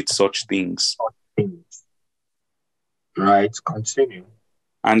which commit such things. Right, continue.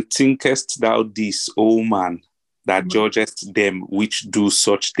 And thinkest thou this, O man, that judgest them which do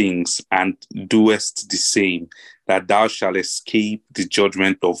such things, and doest the same, that thou shalt escape the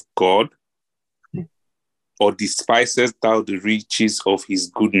judgment of God? Or despisest thou the riches of his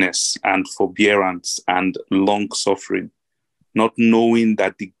goodness and forbearance and long-suffering, not knowing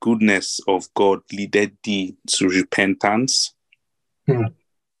that the goodness of God leadeth thee to repentance?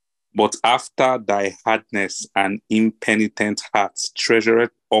 But after thy hardness and impenitent heart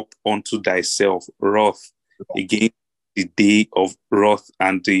treasureth up unto thyself wrath against the day of wrath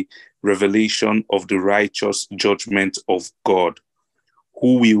and the revelation of the righteous judgment of God,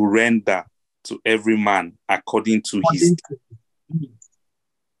 who will render to every man according to his deeds.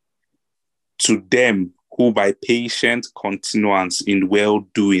 To them who by patient continuance in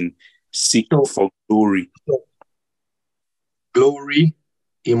well-doing seek for glory. Glory,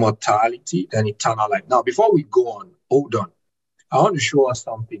 immortality, and eternal life. Now, before we go on, hold on. I want to show us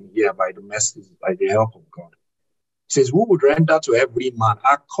something here by the message, by the help of God. It says, who would render to every man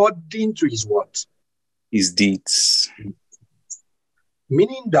according to his what? His deeds.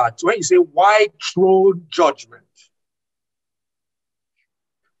 Meaning that when you say white throne judgment,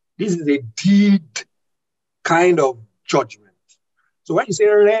 this is a deed kind of judgment. So when you say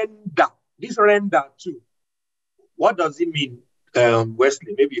render, this render too, what does it mean?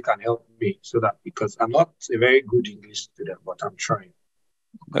 Wesley, maybe you can help me so that, because I'm not a very good English student, but I'm trying.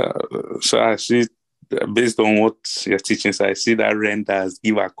 So I see Based on what you're teaching, so I see that render as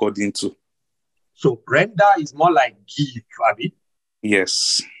give according to. So render is more like give, Abby.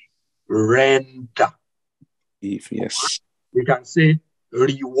 Yes. Render. Give, yes. We can say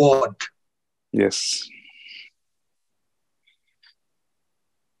reward. Yes.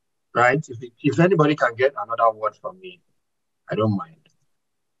 Right? If anybody can get another word from me, I don't mind.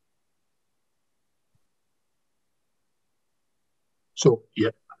 So, yeah,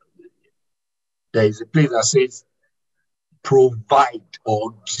 there is a place that says provide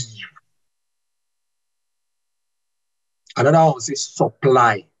or give. Another one says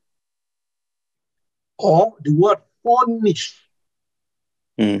supply. Or the word furnish.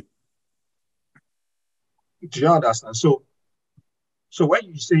 Mm. Do you understand? So when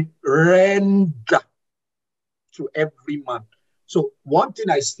you say render to every man, so one thing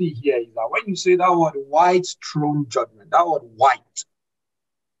I see here is that when you say that word white throne judgment, that word white,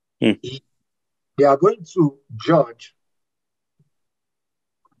 they are going to judge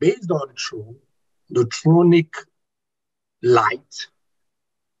based on throne, the thronic light,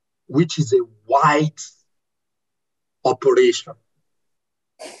 which is a white operation.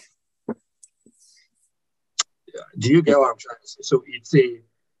 Do you get what I'm trying to say? So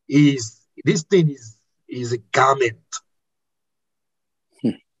this thing is a garment.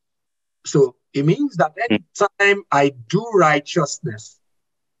 So it means that anytime I do righteousness,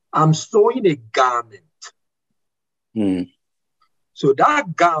 I'm sewing a garment. So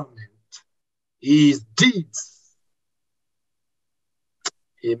that garment is deeds.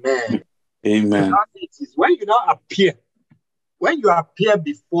 Amen. Amen. So that is when you now appear, when you appear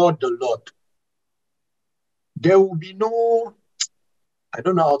before the Lord, there will be no, I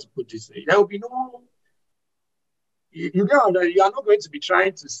don't know how to put this. There will be no, you are not going to be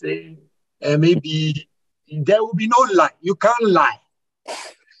trying to say, maybe there will be no lie. You can't lie.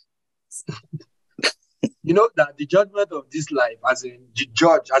 You know that the judgment of this life, as in the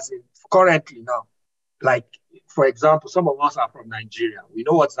judge, as in currently now, like, for example, some of us are from Nigeria. We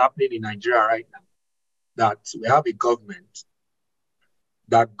know what's happening in Nigeria right now, that we have a government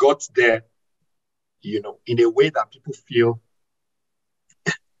that got there, in a way that people feel,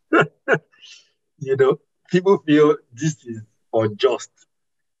 people feel this is unjust.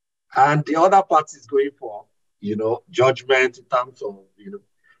 And the other party is going for, judgment in terms of,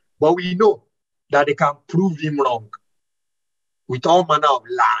 but we know that they can prove him wrong with all manner of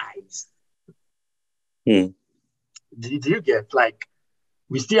lies. Did you get, like,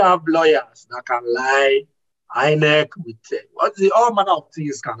 we still have lawyers that can lie, INEC with all manner of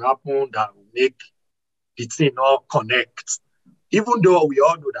things can happen that will make the thing not connect. Even though we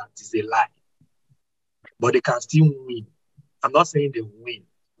all know that it's a lie, but they can still win. I'm not saying they win.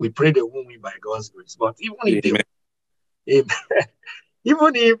 We pray they won't win by God's grace. But even if they win,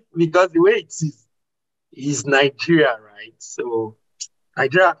 even if, because the way it is Nigeria, right? So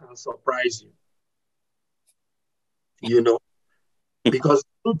Nigeria can surprise you, because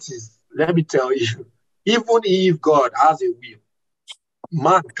the truth is, let me tell you, even if God has a will,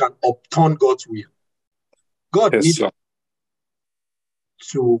 man can upturn God's will. God needs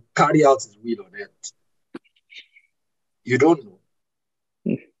to carry out his will on earth. You don't know.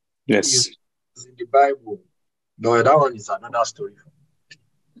 Yes. It's in the Bible. No, that one is another story.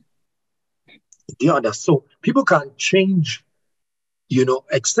 Do you understand? So people can change,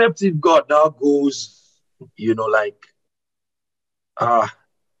 except if God now goes, like, I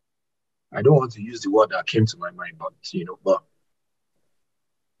don't want to use the word that came to my mind,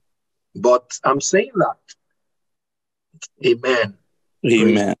 but I'm saying that, amen.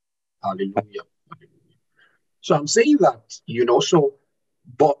 Amen. Hallelujah. So I'm saying that,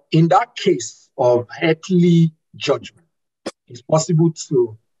 but in that case of earthly judgment, it's possible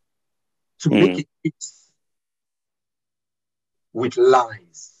to make it case with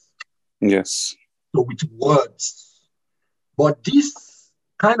lies. Yes. So with words. But this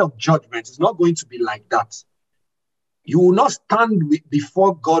kind of judgment is not going to be like that. You will not stand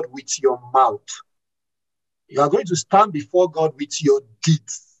before God with your mouth. You are going to stand before God with your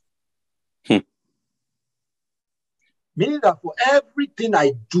deeds. Meaning that for everything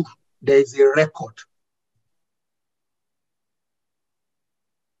I do, there is a record.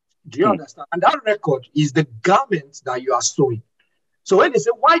 Do you understand? And that record is the garment that you are sewing. So when they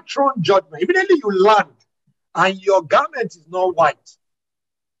say white throne judgment, immediately you land and your garment is not white.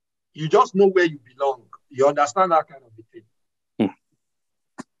 You just know where you belong. You understand that kind of a thing.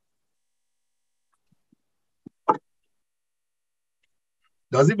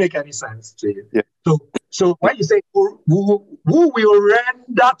 Does it make any sense to you? Yeah. So when you say who will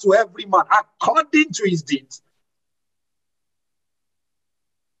render to every man according to his deeds,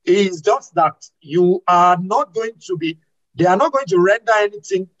 is just that you are not going to be, they are not going to render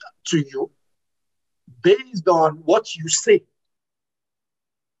anything to you based on what you say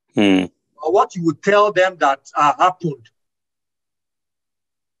or what you would tell them that happened.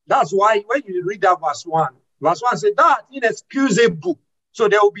 That's why when you read that verse 1 says that inexcusable. So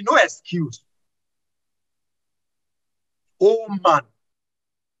there will be no excuse. Oh man.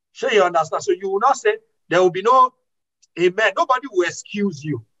 Sure, you understand? So you will not say there will be no amen. Nobody will excuse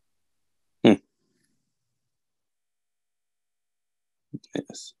you.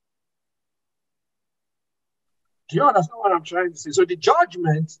 Yes. Do you understand what I'm trying to say? So the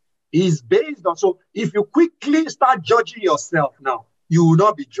judgment is based on, so if you quickly start judging yourself now, you will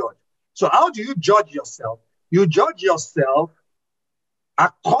not be judged. So how do you judge yourself? You judge yourself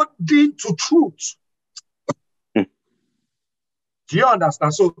according to truth. Do you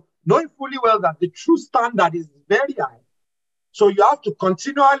understand? So knowing fully well that the true standard is very high. So you have to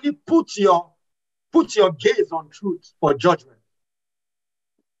continually put your gaze on truth for judgment.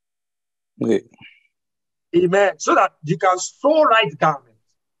 Okay. Amen. So that you can sow right garments.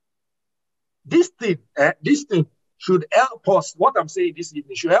 This thing should help us. What I'm saying this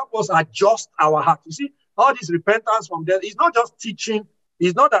evening should help us adjust our heart. You see, all this repentance from death is not just teaching.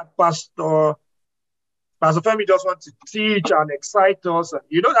 It's not that Pastor Femi just wants to teach and excite us.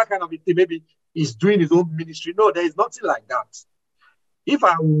 You know, that kind of thing. Maybe he's doing his own ministry. No, there is nothing like that. If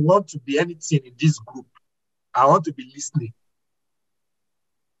I want to be anything in this group, I want to be listening.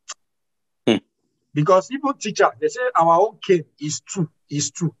 Because even teachers, they say our own cane is true.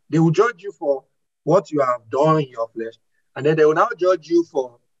 They will judge you for what you have done in your flesh. And then they will now judge you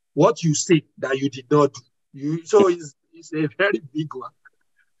for what you say that you did not do. So it's a very big one.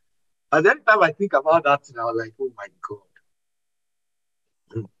 And every time I think about that, I was like, oh my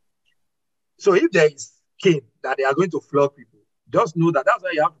God. So if there is cane that they are going to flog people, just know that that's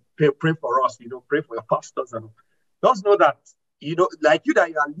why you have to pray for us, pray for your pastors. And just know that, like you that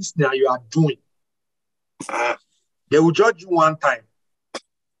you are listening and you are doing, they will judge you one time.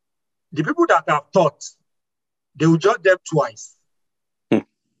 The people that have taught, they will judge them twice.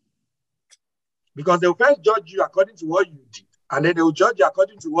 Because they will first judge you according to what you did, and then they will judge you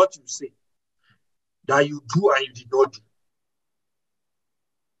according to what you say that you do and you did not do.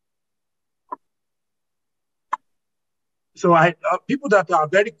 So people that are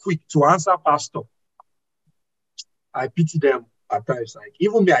very quick to answer pastor, I pity them at times. Like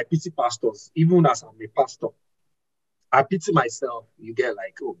even me, I pity pastors, even as I'm a pastor. I pity myself. You get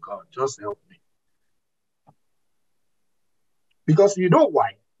like, oh God, just help me. Because you know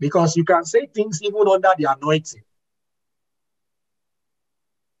why? Because you can say things even under the anointing.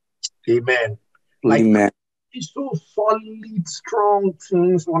 Amen. Like, Amen. It's so solid, strong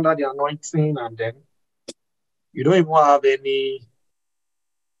things under the anointing, and then you don't even have any.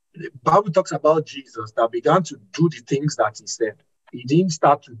 The Bible talks about Jesus that began to do the things that he said. He didn't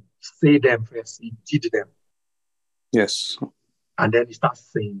start to say them first, he did them. Yes. And then he starts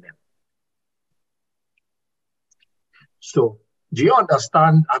saying them. So, do you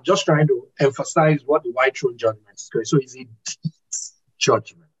understand? I'm just trying to emphasize what the white throne judgment is. So, it's a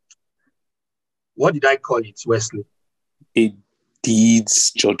judgment. What did I call it, Wesley? A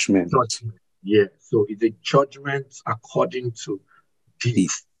deeds judgment. Yeah. So, it's a judgment according to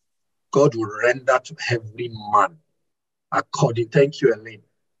deeds. God will render to every man according. Thank you, Elaine.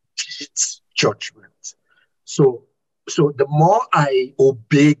 Deeds judgment. So the more I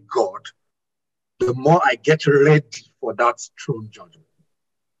obey God, the more I get ready for that throne judgment.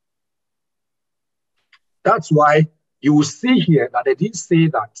 That's why you will see here that they didn't say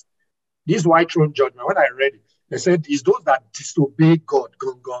that this white throne judgment, when I read it, they said it's those that disobey God,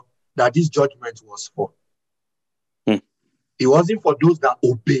 that this judgment was for. It wasn't for those that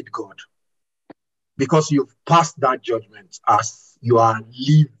obeyed God. Because you've passed that judgment as you are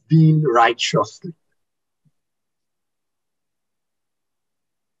living righteously.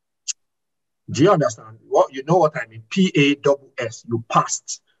 Do you understand? You know what I mean? PASS. You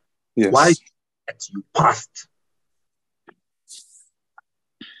passed. Yes. Why? You passed.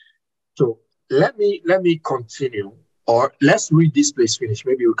 So let me continue, or let's read this place finish.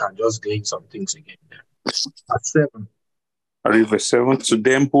 Maybe we can just glean some things again there. At 7. I read verse 7. To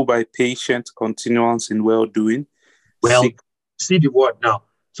them who by patient continuance in well-doing. See the word now.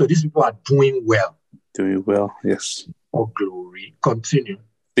 So these people are doing well. Doing well, yes. For glory. Continue.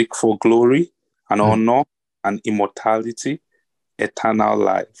 Seek for glory and honor and immortality, eternal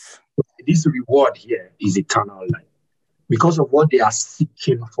life. This reward here is eternal life because of what they are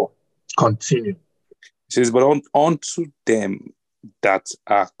seeking for. Continue. It says, but unto them that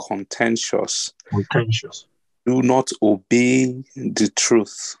are contentious. Do not obey the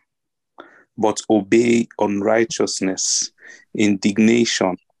truth, but obey unrighteousness,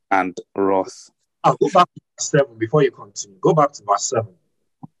 indignation, and wrath. I'll go back to verse 7 before you continue. Go back to verse 7.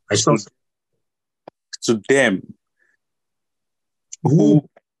 I saw To them who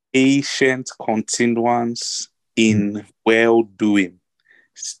patient continuance in well-doing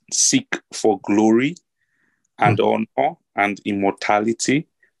seek for glory and honor and immortality,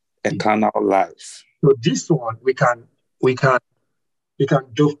 eternal life. So this one we can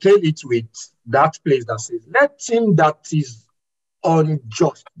dovetail it with that place that says, let him that is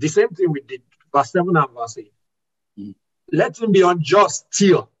unjust. The same thing we did, verse 7 and verse 8. Let him be unjust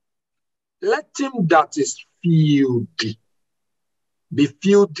still. Let him that is filthy be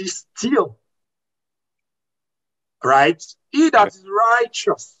filthy still. Right? He that is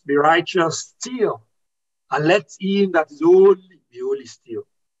righteous be righteous still. And let him that is holy be holy still.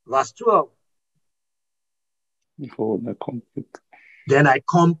 Verse 12. Then I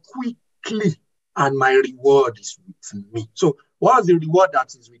come quickly, and my reward is with me. So what's the reward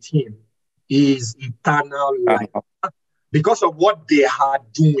that is with him? Is eternal life. Because of what they are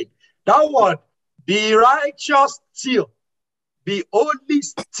doing. That word, be righteous still, be holy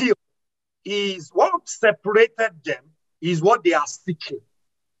still, is what separated them, is what they are seeking.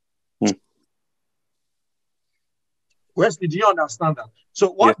 Wesley, do you understand that?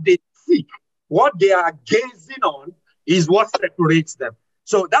 So what they seek, what they are gazing on, is what separates them.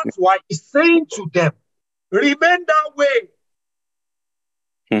 So that's why he's saying to them, remain that way.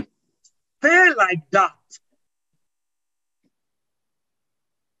 Stay like that.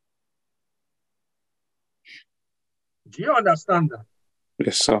 Do you understand that?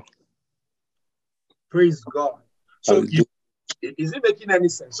 Yes, sir. Praise God. So is it making any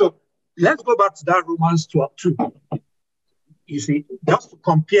sense? So let's go back to that Romans 12:2. You see, just to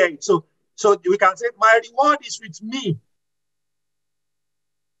compare it. So we can say, my reward is with me.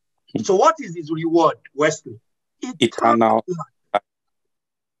 So what is his reward, Wesley? Eternal life.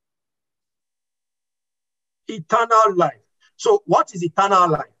 Eternal life. So what is eternal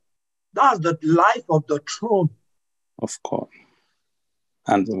life? That's the life of the throne. Of God.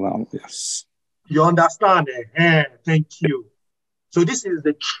 And the Lamb, yes. You understand? Thank you. So this is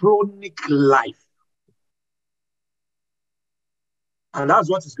the thronic life. And that's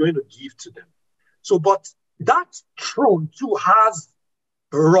what he's going to give to them. So, but that throne too has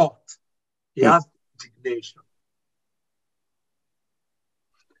wrath. He has indignation.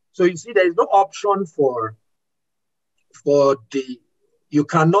 So you see, there is no option for you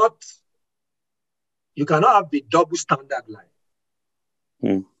cannot have the double standard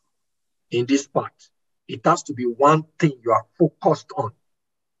life in this part. It has to be one thing you are focused on.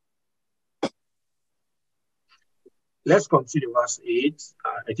 Let's continue verse 8.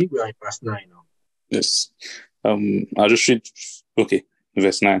 I think we are in verse 9 now. Yes. I'll just read,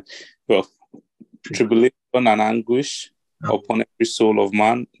 verse 9. Well, tribulation and anguish upon every soul of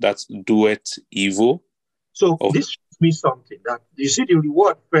man that doeth evil. So this shows me something, that you see the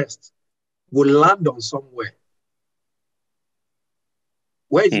reward first will land on somewhere.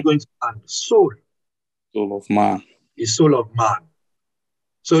 Where is it going to land? Soul. Soul of man. The soul of man.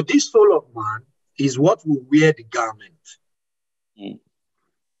 So this soul of man is what will wear the garment.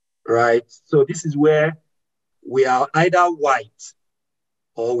 Right? So this is where we are either white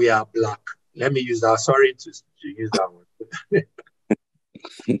or we are black. Let me use that. Sorry to use that one.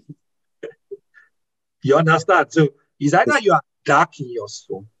 You understand? So it's either you are dark in your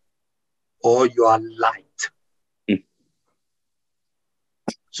soul or you are light.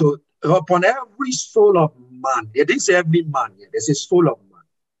 So upon every soul of man, it is every man here. There's a soul of man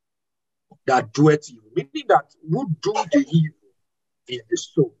that doeth evil, meaning that who do the evil is the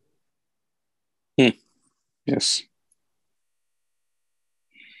soul. Yes.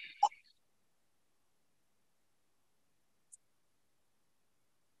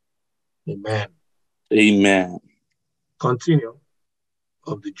 Amen. Amen. Continue.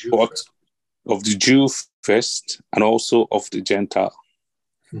 Of the Jew first. Of the Jew first, and also of the Gentile.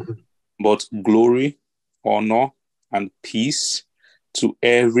 But glory, honor, and peace to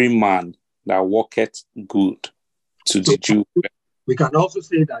every man that walketh good, to the Jew. We can also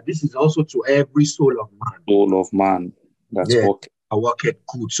say that this is also to every soul of man. Soul of man that's walketh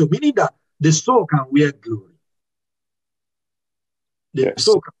good. So meaning that the soul can wear glory. The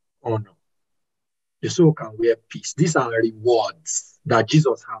soul can honor. The soul can wear peace. These are rewards that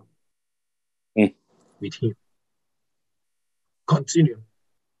Jesus had with him. Continue.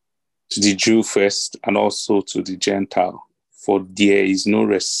 To the Jew first, and also to the Gentile, for there is no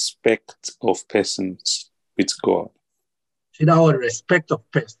respect of persons with God. See that word, respect of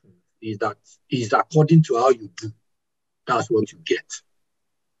persons. is according to how you do. That's what you get.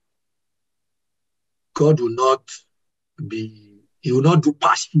 God will not he will not do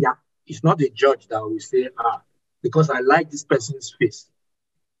partial. He's not a judge that will say, because I like this person's face.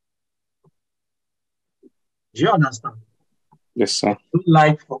 Do you understand? Yes, sir. No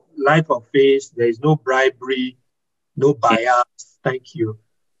light of face, there is no bribery, no bias, thank you,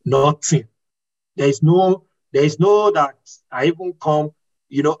 nothing. There is no that I even come,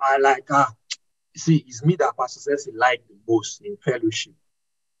 I like, see, it's me that Pastor Sessi liked the most in fellowship.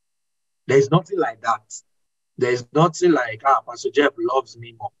 There is nothing like that. There is nothing like, Pastor Jeff loves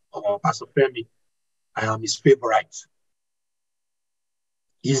me more, or Pastor Femi, I am his favorite.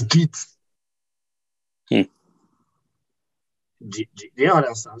 His deeds. Hmm. Do you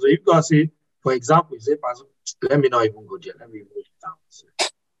understand? So if God say, for example, you say, Pastor, let me not even go there. Let me move it down. So,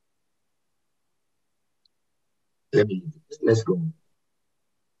 let's go.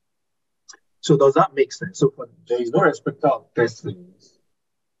 So does that make sense? So there is no respect of persons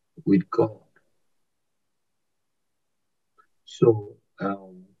with God. So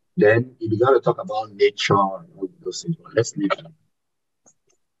then he began to talk about nature and all those things. But let's leave it.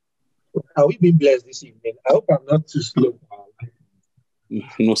 Are we being blessed this evening? I hope I'm not too slow.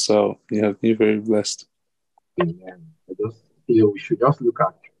 No, sir. You have been very blessed. Amen. I just feel we should just look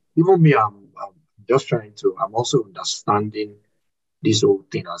at, even me, I'm just trying to, I'm also understanding this whole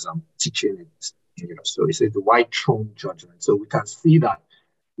thing as I'm teaching it. So it says the white throne judgment. So we can see that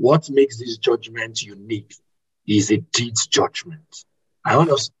what makes this judgment unique is a deeds judgment. I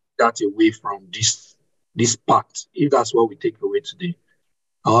want us to take that away from this part. If that's what we take away today,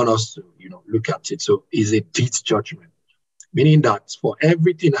 I want us to, look at it. So it's a deeds judgment, meaning that for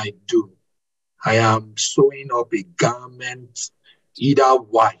everything I do, I am sewing up a garment, either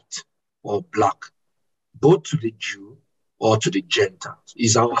white or black, both to the Jew or to the Gentiles.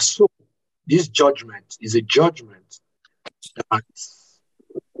 Is our soul. This judgment is a judgment that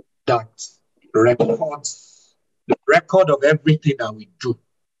records the record of everything that we do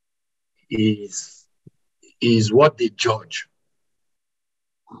is what they judge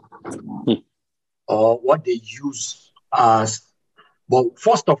or what they use as. But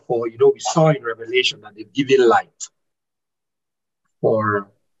first of all, we saw in Revelation that they've given light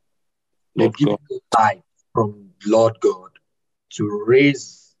they've given light from Lord God to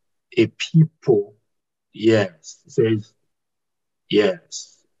raise a people. Yes, it says,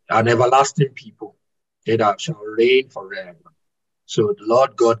 yes, an everlasting people that shall reign forever. So the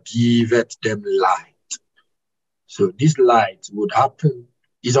Lord God giveth them light. So this light would happen,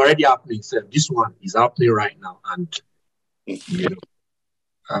 is already happening. So this one is happening right now. And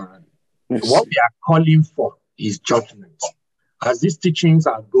what we are calling for is judgment. As these teachings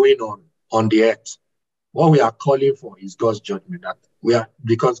are going on the earth, what we are calling for is God's judgment.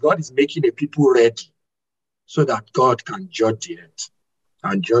 Because God is making a people ready so that God can judge the earth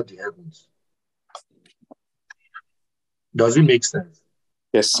and judge the heavens. Does it make sense?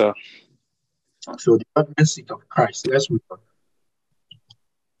 Yes, sir. So the judgment seat of Christ. Let's move on.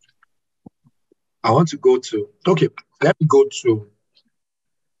 I want to go to, let me go to,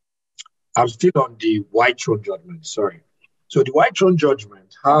 I'm still on the white throne judgment, sorry. So the white throne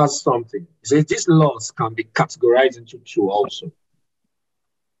judgment has something. It says these laws can be categorized into two also.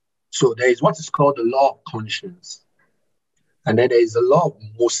 So there is what is called the law of conscience. And then there is the law of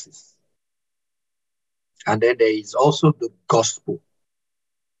Moses. And then there is also the gospel.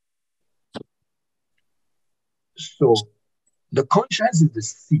 So the conscience is the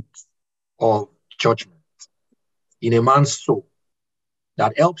seat of judgment in a man's soul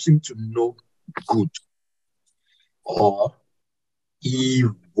that helps him to know good or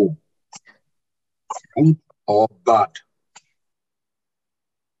evil, good or bad.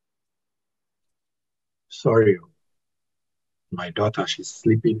 Sorry, my daughter, she's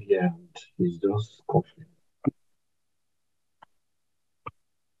sleeping here and she's just coughing.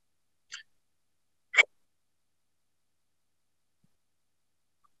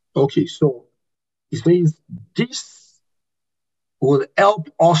 Okay, so it says this will help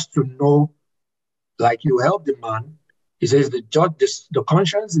us to know, like you help the man. It says the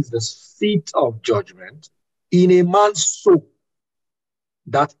conscience is the seat of judgment in a man's soul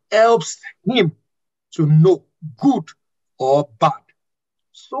that helps him to know good or bad,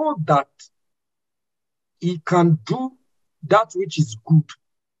 so that he can do that which is good.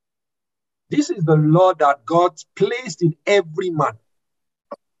 This is the law that God placed in every man.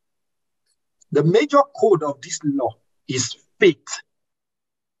 The major code of this law is faith.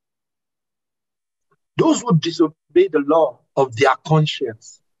 Those who disobey the law of their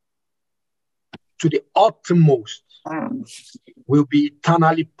conscience to the uttermost, will be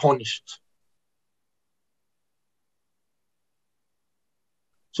eternally punished.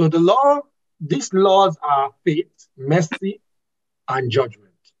 So these laws are faith, mercy, and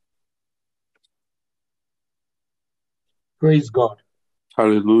judgment. Praise God.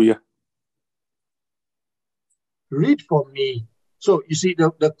 Hallelujah. Read for me. So you see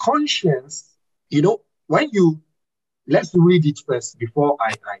the conscience, let's read it first before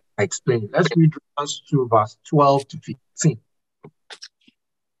I explain it. Let's read Romans 2, verse 12 to 15.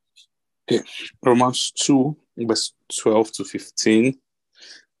 Okay. Romans 2, verse 12 to 15.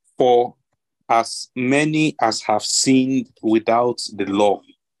 For as many as have sinned without the law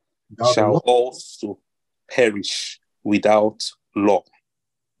shall also perish without law.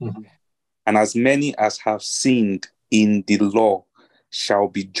 Mm-hmm. And as many as have sinned in the law shall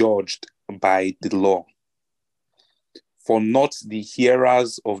be judged by the law. For not the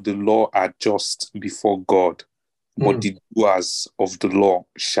hearers of the law are just before God, but the doers of the law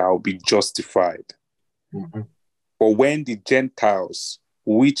shall be justified. Mm-hmm. For when the Gentiles,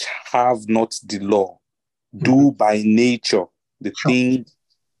 which have not the law, do by nature the things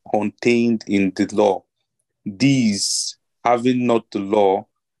contained in the law, these, having not the law,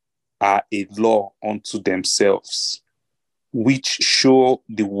 are a law unto themselves, which show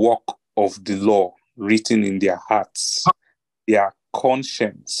the work of the law written in their hearts, their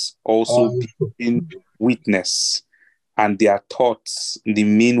conscience also being witness, and their thoughts the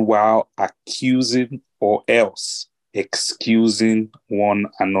meanwhile accusing or else excusing one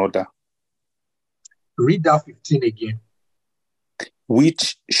another. Read that 15 again.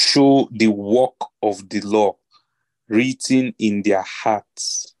 Which show the work of the law written in their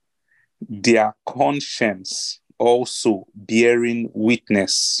hearts, their conscience also bearing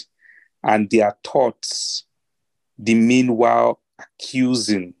witness, and their thoughts the meanwhile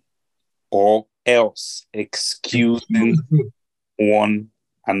accusing or else excusing one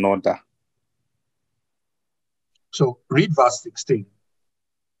another. So read verse 16.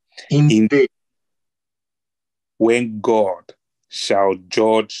 In the day when God shall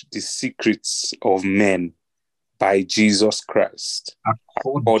judge the secrets of men by Jesus Christ,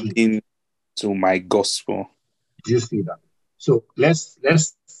 according to my gospel. Do you see that? So let's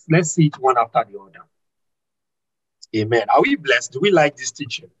see it one after the other. Amen. Are we blessed? Do we like this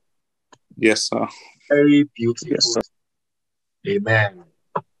teaching? Yes, sir. Very beautiful. Yes, sir. Amen.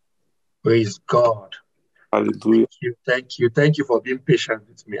 Praise God. Hallelujah. Thank you for being patient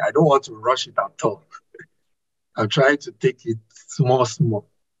with me. I don't want to rush it at all. I'm trying to take it small.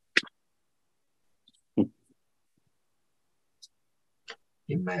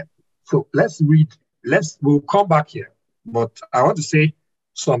 Amen. So let's read. We'll come back here. But I want to say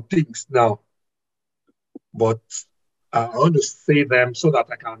some things now. But I want to say them so that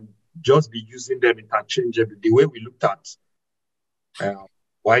I can just be using them interchangeably. The way we looked at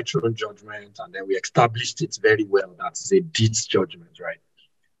white throne judgment, and then we established it very well. That's a deeds judgment, right?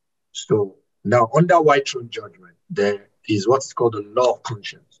 So now under white throne judgment, there is what's called the law of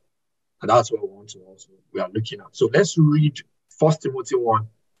conscience. And that's what we are looking at. So let's read 1 Timothy 1,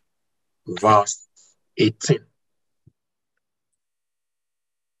 verse 18.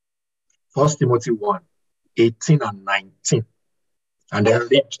 1 Timothy 1, 18 and 19. And then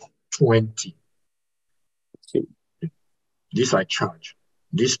read 20. This I charge.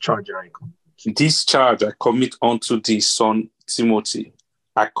 This charge I commit. This charge I commit unto thee, son Timothy,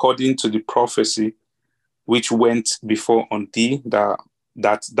 according to the prophecy which went before on thee,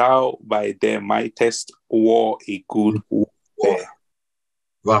 that thou by them mightest war a good warfare.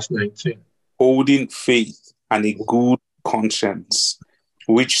 Verse 19. Holding faith and a good conscience,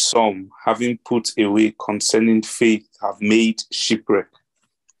 which some, having put away concerning faith, have made shipwreck.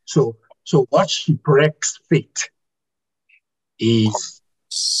 So what shipwrecks faith is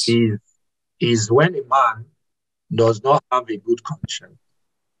when a man does not have a good conscience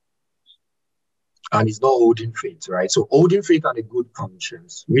and is not holding faith, right? So holding faith and a good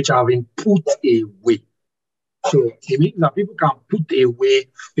conscience, which have been put away. So it means that people can put away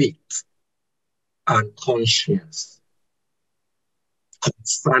faith and conscience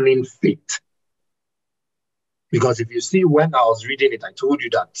concerning faith. Because if you see, when I was reading it, I told you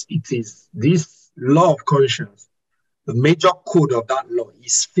that it is this law of conscience. The major code of that law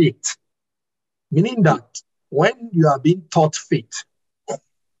is faith. Meaning that when you are being taught faith,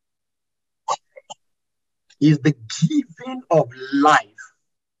 is the giving of life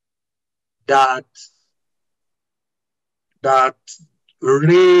that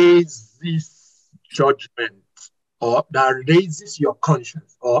raises judgment, or that raises your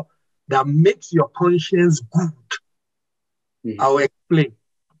conscience, or that makes your conscience good. I will explain.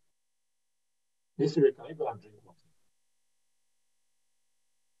 Can you go and drink water?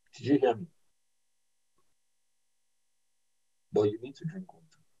 Did you hear me? But you need to drink water.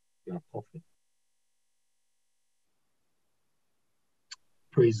 You are coughing.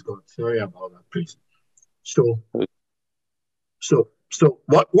 Praise God. Sorry about that. Praise. So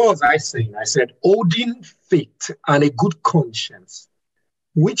what was I saying? I said, holding faith and a good conscience,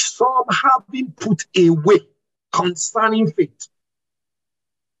 which some have been put away concerning faith,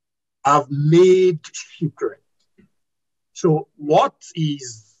 have made shipwreck. So what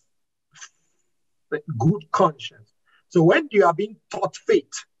is good conscience? So when you are being taught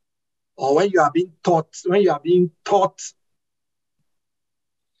faith, or when you are being taught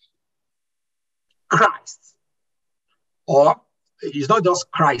Christ, or it's not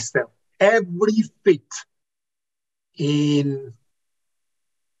just Christ, every faith in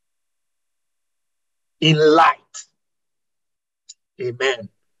light. Amen.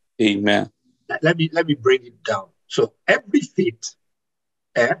 Amen. Let me bring it down. So every faith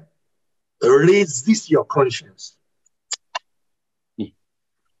raises your conscience.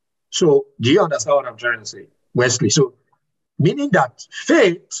 So do you understand what I'm trying to say, Wesley? So meaning that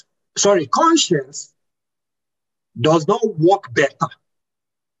conscience does not work better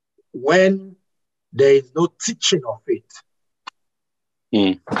when there is no teaching of faith.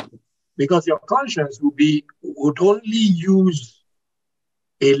 Because your conscience would only use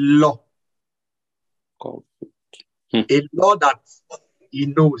a law. A law that he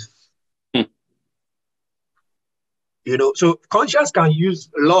knows. You know, so conscience can use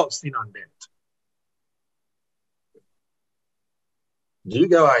law of sin and death. Do you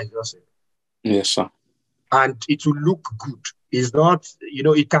get what I just said? Yes, sir. And it will look good. It's not,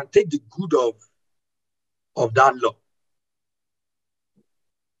 it can take the good of that law.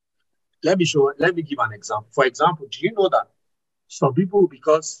 Let me give an example. For example, do you know that some people,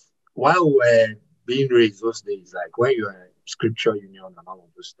 because while we're being raised those days, like when you're in scripture union and all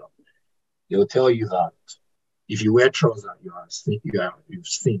of this stuff, they'll tell you that if you wear trousers, you've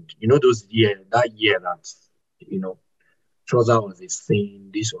sinned. You know that year that, trouser was a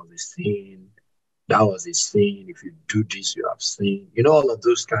sin, this was a sin, that was a sin. If you do this, you have sinned. You know, all of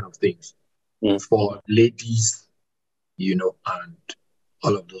those kind of things for ladies, and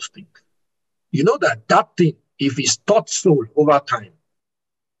all of those things. You know that thing, if it's taught soul over time,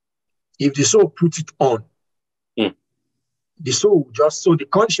 if the soul put it on, the soul so the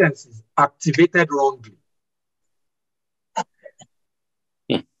conscience is activated wrongly.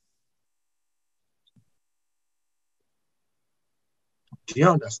 Do you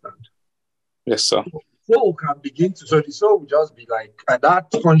understand? Yes, sir. Soul can begin to, so the soul will just be like, and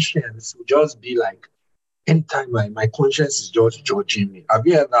that conscience will just be like, anytime my conscience is just judging me. Have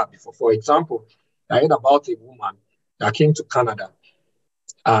you heard that before? For example, I heard about a woman that came to Canada,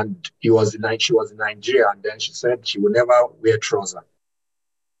 and she was in Nigeria, and then she said she would never wear trousers.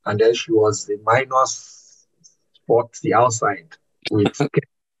 And then she was in minus 40 outside with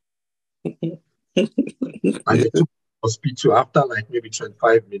and they took hospital after like maybe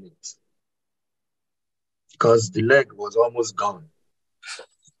 25 minutes because the leg was almost gone.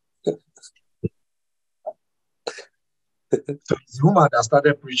 So it's the woman that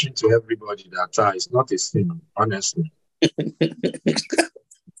started preaching to everybody that it's not a sin, honestly.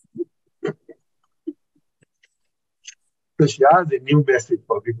 So she has a new message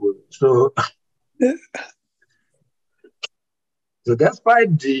for people. So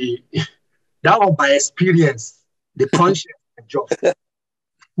despite that one by experience, the conscience adjust.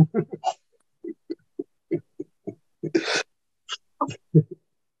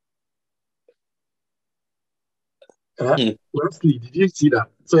 Wesley, did you see that?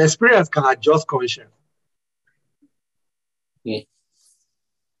 So experience can adjust conscience. Yes.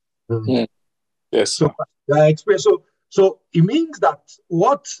 So it means that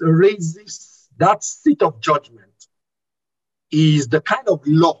what raises that seat of judgment is the kind of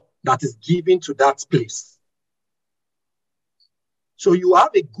law that is given to that place. So you have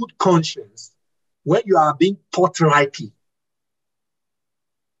a good conscience when you are being taught rightly.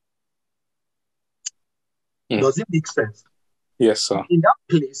 Does it make sense? Yes, sir. In that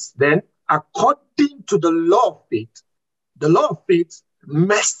place, then, according to the law of faith,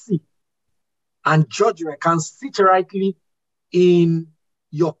 mercy and judgment can sit rightly in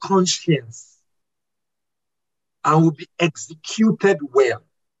your conscience and will be executed well.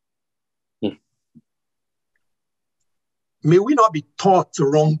 May we not be taught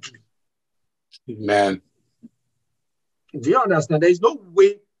wrongly. Amen. Do you understand? There is no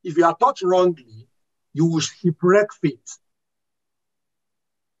way, if you are taught wrongly, you will shipwreck faith.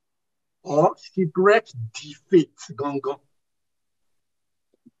 Or shipwreck the faith. Gongo.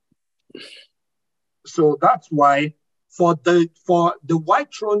 So that's why for the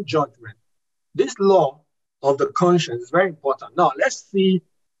white throne judgment, this law of the conscience is very important. Now let's see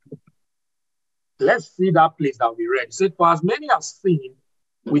that place that we read. It said, for as many as sin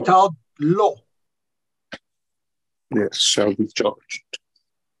without law, yes, shall be judged.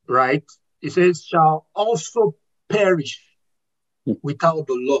 right? It says, shall also perish without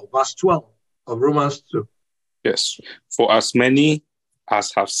the law. Verse 12 of Romans 2. Yes, for as many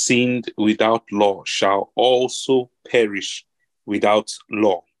as have sinned without law shall also perish without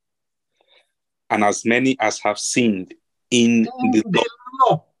law. And as many as have sinned in the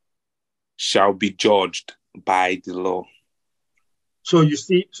law shall be judged by the law. So you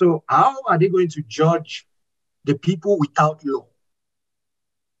see, so how are they going to judge the people without law?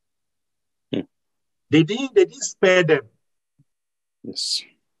 They didn't spare them. Yes.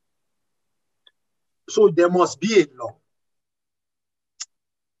 So there must be a law.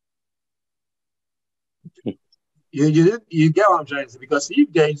 You get what I'm trying to say? Because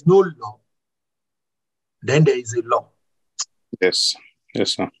if there is no law, then there is a law. Yes.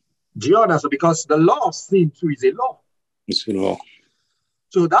 Yes, sir. Do you understand? Because the law of sin too is a law. It's a law.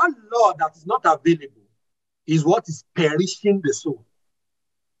 So that law that is not available is what is perishing the soul.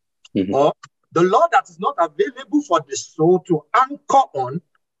 Or the law that is not available for the soul to anchor on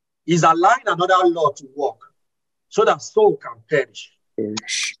is allowing another law to work so that soul can perish.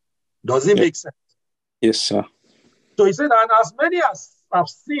 Does it make sense? Yes, sir. So he said, and as many as have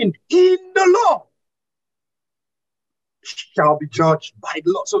sinned in the law shall be judged by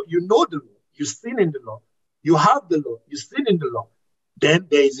the law. So you know the law, you sin in the law, you have the law, you sin in the law, then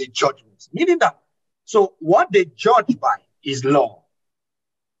there is a judgment. Meaning that, so what they judge by is law.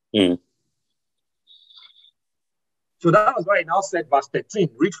 So that was why he now said, verse 13,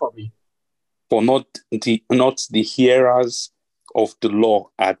 read for me. For not the hearers of the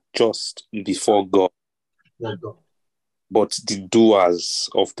law are just before God, but the doers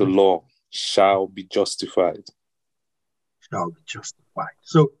of the law shall be justified. Shall be justified.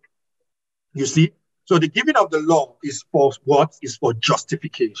 So you see, so the giving of the law is for what? Is for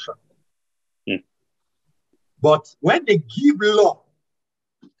justification. But when they give law,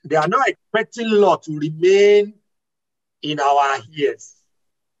 they are not expecting law to remain in our ears.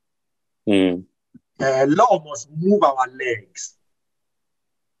 Law must move our legs.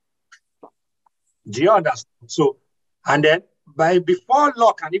 Do you understand? So, and then before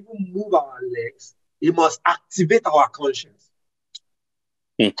law can even move our legs, it must activate our conscience.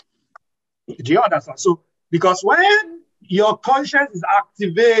 Do you understand? So, because when your conscience is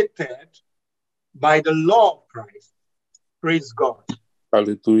activated by the law of Christ, praise God.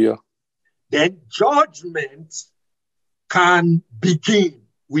 Hallelujah. Then judgment can begin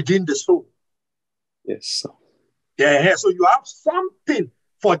within the soul. Yes, sir. Yeah, so you have something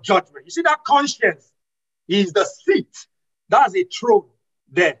for judgment. You see that conscience is the seat. That's a throne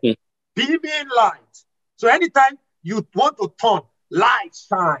there. Beaming light. So anytime you want to turn, light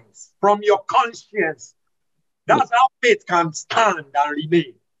shines from your conscience. That's how faith can stand and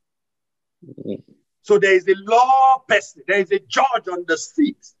remain. So there is a law person. There is a judge on the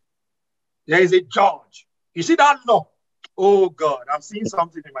seat. There is a judge. You see that law? Oh God, I'm seeing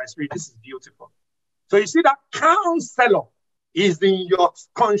something in my spirit. This is beautiful. So you see that counselor is in your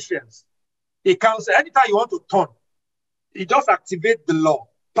conscience. A counselor, anytime you want to turn, you just activate the law.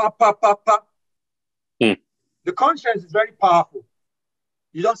 Pa, pa, pa, pa. The conscience is very powerful.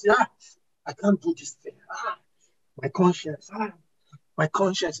 You just say, I can't do this thing. My conscience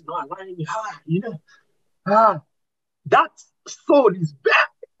is not allowing me. That soul is very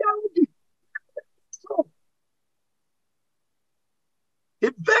healthy.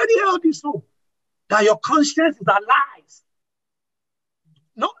 A very healthy soul. That your conscience is alive.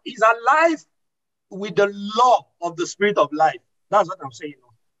 No, it's alive with the law of the spirit of life. That's what I'm saying.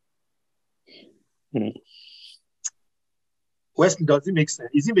 Wesley, does it make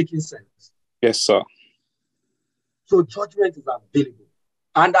sense? Is it making sense? Yes, sir. So judgment is available.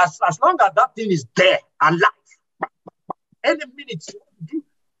 And as long as that thing is there, alive, any minute,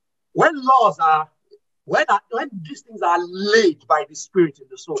 when laws are, when these things are laid by the spirit in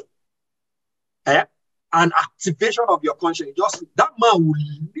the soul, and activation of your conscience, just that man will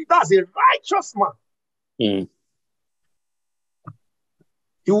live. That's a righteous man.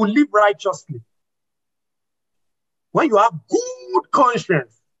 He will live righteously. When you have good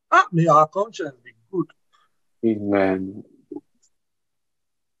conscience, may our conscience be good. Amen.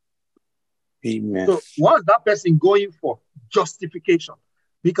 Amen. So what's that person going for? Justification.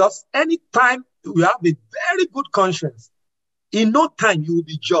 Because anytime you have a very good conscience, in no time you will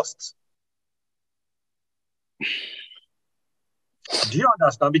be just. Do you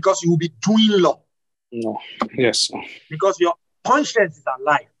understand? Because you will be doing law. No. Yes, sir. Because your conscience is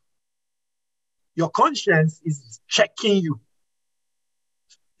alive. Your conscience is checking you.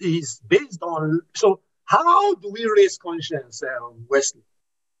 Is based on, so how do we raise conscience, Wesley?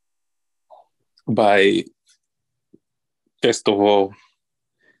 By, first of all,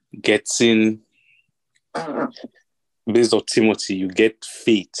 getting, based on Timothy, you get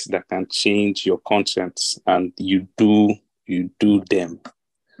faith that can change your conscience, and you do them.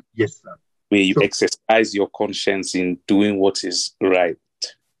 Yes, sir. Where you exercise your conscience in doing what is right.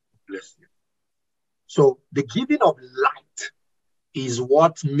 Bless you. So the giving of light is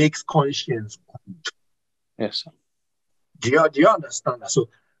what makes conscience good. Yes, sir. Do you understand that? So,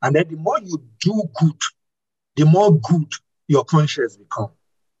 and then the more you do good, the more good your conscience becomes.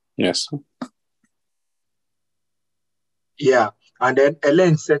 Yes, sir. Yeah. And then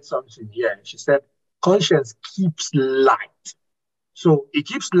Ellen said something here. She said, conscience keeps light. So it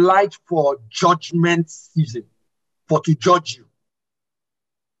keeps light for judgment season, for to judge you.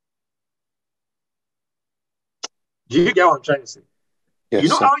 Do you get what I'm trying to say? Yes, you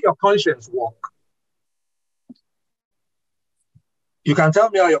know sir. how your conscience works? You can tell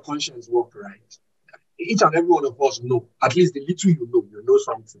me how your conscience works, right? Each and every one of us know, at least the little you know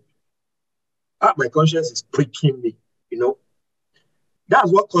something. My conscience is pricking me,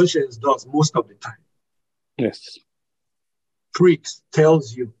 That's what conscience does most of the time. Yes. Pricks,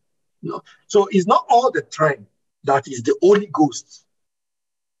 tells you. So it's not all the time that is the Holy Ghost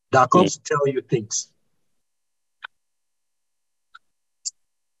that comes to tell you things.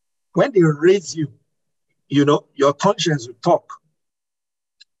 When they raise you, your conscience will talk.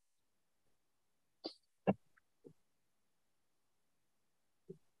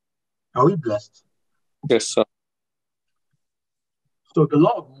 Are we blessed? Yes, sir. So the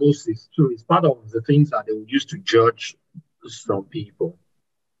law of Moses, too, is part of the things that they would use to judge some people.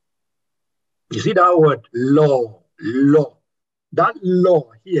 You see that word law. That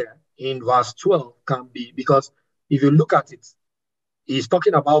law here in verse 12 can be, because if you look at it, he's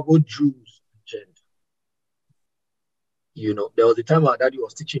talking about both Jews and Gentiles. There was a time our daddy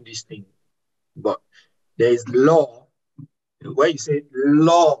was teaching this thing, but there is law where you say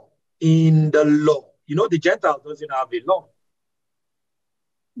law in the law. The Gentiles doesn't have a law.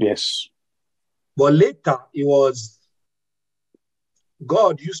 Yes. But later, it was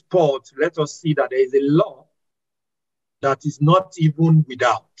God used Paul to let us see that there is a law that is not even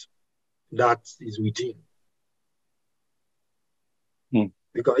without, that is within.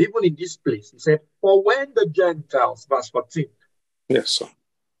 Because even in this place, he said, for when the Gentiles, verse 14. Yes, sir.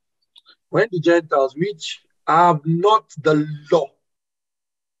 When the Gentiles, which have not the law,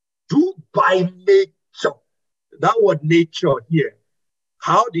 do by nature. That word nature here,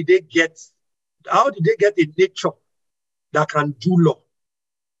 how did they get a nature that can do law?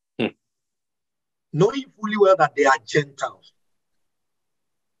 Knowing fully well that they are Gentiles.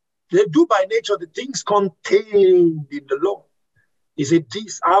 They do by nature the things contained in the law. He said,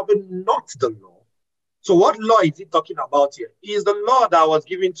 these have not the law. So what law is he talking about here? It is the law that was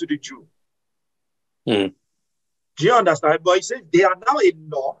given to the Jew. Do you understand? But he says they are now a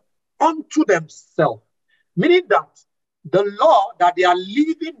law unto themselves. Meaning that the law that they are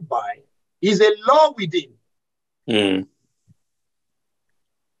living by is a law within.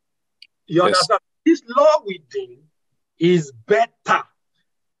 You understand? This law within is better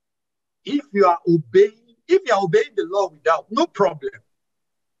if you are obeying the law without, no problem.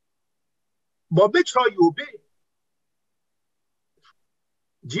 But make sure you obey.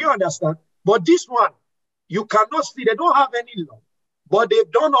 Do you understand? But this one, you cannot see, they don't have any law, but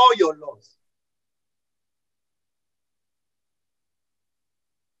they've done all your laws.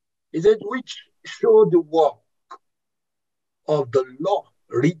 Is it which show the work of the law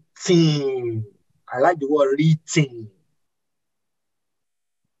written? I like the word written.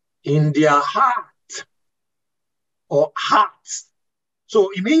 In their heart or hearts. So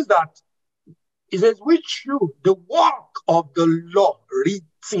it means that it says, which show the work of the law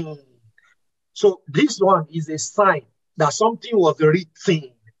written. So this one is a sign that something was written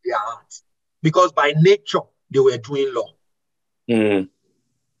in their hearts. Because by nature, they were doing law.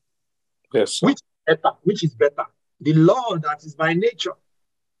 Yes, sir. Which is better? The law that is by nature.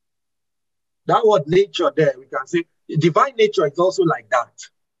 That word nature there, we can say, divine nature is also like that.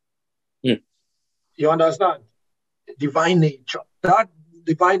 You understand? Divine nature. That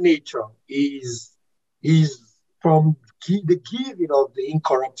divine nature is from the giving of the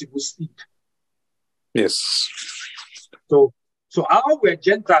incorruptible seed. Yes. So how were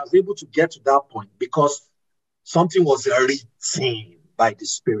Gentiles able to get to that point? Because something was written by the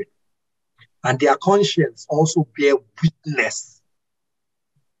Spirit. And their conscience also bear witness.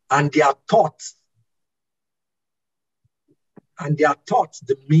 And their thoughts And their thoughts,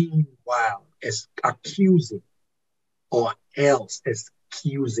 the meanwhile, is accusing or else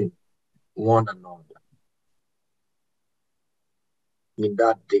excusing one another. In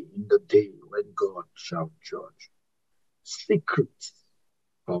that day, in the day when God shall judge secrets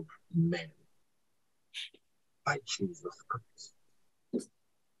of men by Jesus Christ,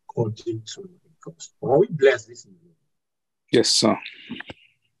 according to the gospel. Are we blessed this evening? Yes, sir.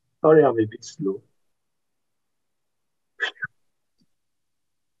 Sorry, I'm a bit slow.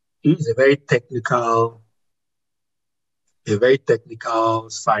 It's a very technical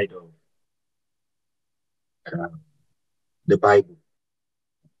side of the Bible.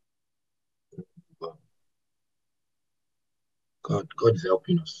 Well, God is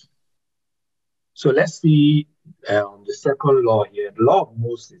helping us. So let's see the second law here, the law of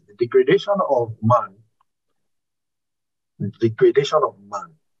Moses, the degradation of man. The degradation of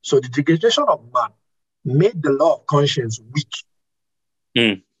man. So the degradation of man made the law of conscience weak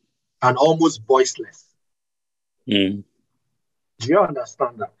and almost voiceless. Mm. Do you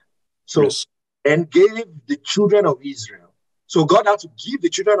understand that? So, Yes. and gave the children of Israel. So God had to give the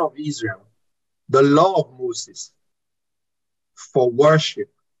children of Israel the law of Moses for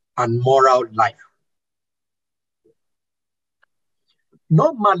worship and moral life.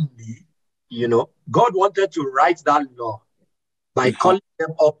 Normally, God wanted to write that law by calling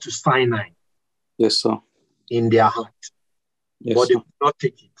them up to Sinai. Yes, sir. In their heart. Yes, but they sir. would not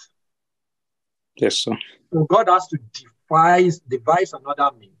take it. Yes, sir. So God has to devise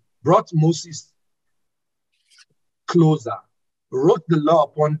another means, brought Moses closer, wrote the law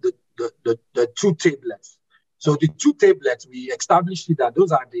upon the two tablets. So the two tablets, we established that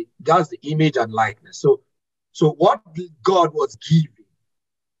that's the image and likeness. So what God was giving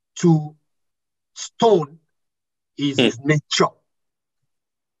to stone is his nature.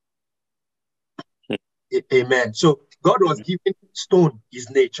 Amen. So God was giving stone his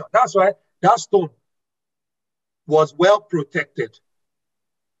nature. That's why that stone was well protected.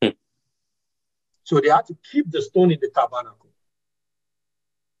 So they had to keep the stone in the tabernacle.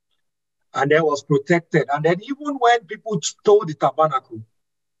 And then was protected. And then even when people stole the tabernacle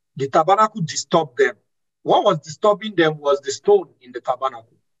disturbed them. What was disturbing them was the stone in the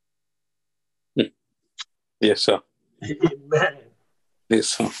tabernacle. Yes, sir. Amen. Yes,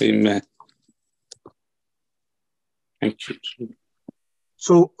 sir. Amen. Thank you.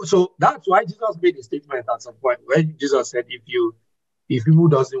 So that's why Jesus made a statement at some point when Jesus said, if people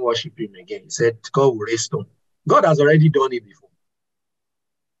doesn't worship him again, he said, God will raise stone. God has already done it before.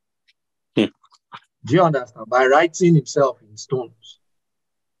 Do you understand? By writing himself in stones.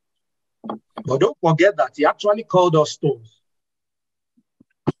 But don't forget that he actually called us stones.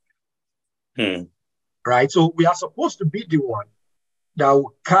 Right? So we are supposed to be the one that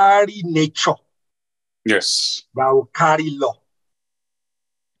will carry nature. Yes. That will carry law.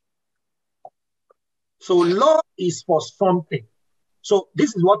 So law is for something. So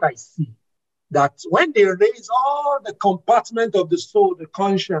this is what I see. That when they raise all the compartment of the soul, the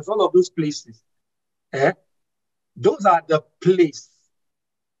conscience, all of those places, those are the place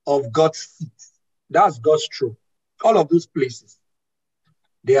of God's seat. That's God's throne. All of those places,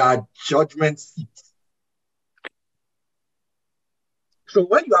 they are judgment seats. So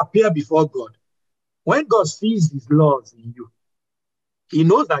when you appear before God, when God sees his laws in you, he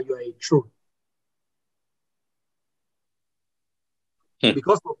knows that you are a throne.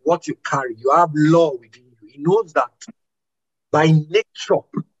 Because of what you carry, you have law within you. He knows that by nature,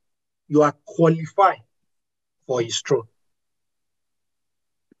 you are qualified for his throne.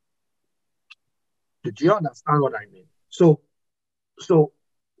 Do you understand what I mean? So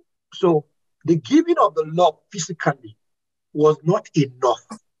the giving of the law physically was not enough.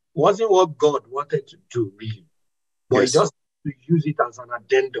 Wasn't what God wanted to do, really. But he just to use it as an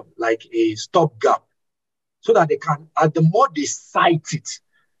addendum, like a stopgap, so that they can, and the more they cite it,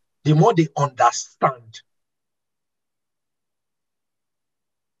 the more they understand.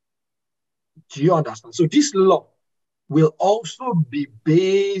 Do you understand? So this law will also be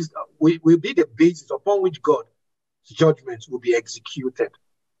based, will be the basis upon which God's judgments will be executed.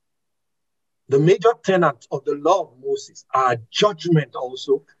 The major tenets of the law of Moses are judgment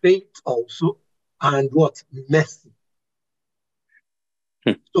also, faith also, and what? Mercy.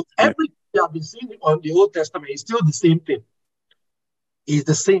 So everything you have been seeing on the Old Testament is still the same thing. It's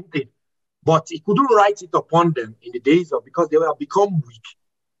the same thing. But he couldn't write it upon them in the days of, because they will become weak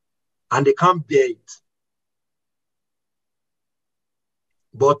and they can't bear it.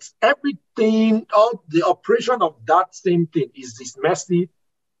 But everything, all the operation of that same thing is this mercy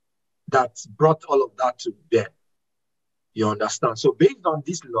that brought all of that to bear. You understand? So based on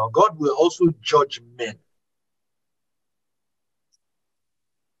this law, God will also judge men.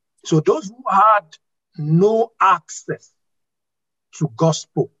 So those who had no access to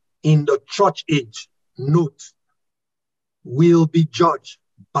gospel in the church age, note, will be judged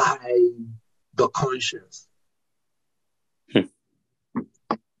by the conscience. Hmm. Do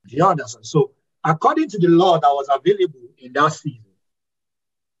you understand? So according to the law that was available in that season,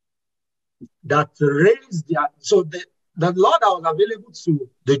 that raised their, so the law that was available to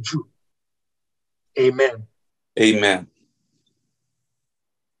the Jew, amen. Amen.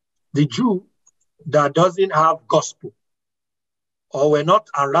 The Jew that doesn't have gospel or were not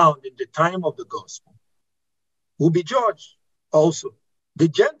around in the time of the gospel will be judged also. The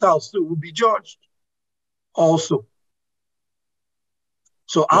Gentiles too will be judged also.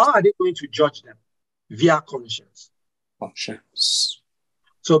 So how are they going to judge them? Via conscience. Conscience.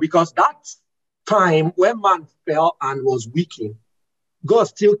 So because that time when man fell and was weakened, God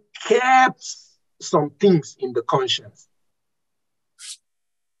still kept some things in the conscience.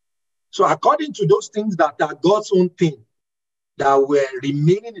 So according to those things that are God's own thing that were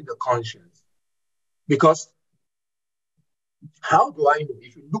remaining in the conscience, because how do I know?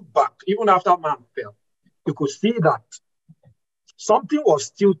 If you look back, even after man fell, you could see that something was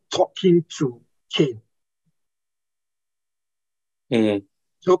still talking to Cain. Mm.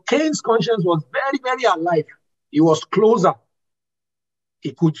 So Cain's conscience was very, very alive. He was closer.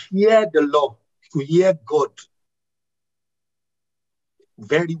 He could hear the law. He could hear God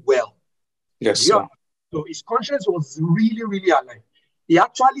very well. Yes, sir. So his conscience was really, really alive. He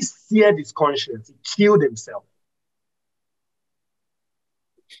actually seared his conscience. He killed himself.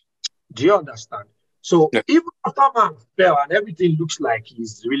 Do you understand? So Yeah. even after man fell and everything looks like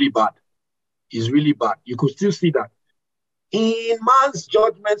he's really bad, you could still see that in man's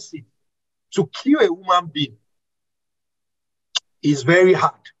judgment seat, to kill a human being is very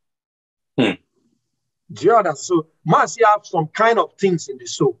hard. Hmm. Do you understand? So man still have some kind of things in the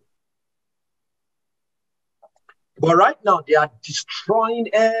soul. But right now, they are destroying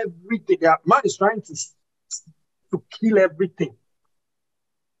everything. Man is trying to kill everything.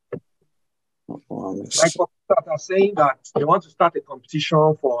 Like that are saying that they want to start a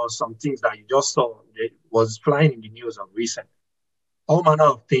competition for some things that you just saw. It was flying in the news of recent. All manner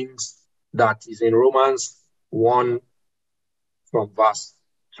of things that is in Romans 1 from verse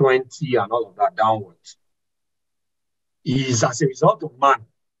 20 and all of that downwards is as a result of man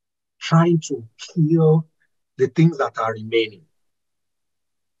trying to kill the things that are remaining.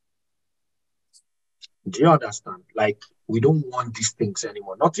 Do you understand? Like, we don't want these things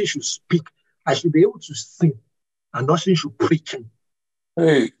anymore. Nothing should speak. I should be able to sing, and nothing should preach me.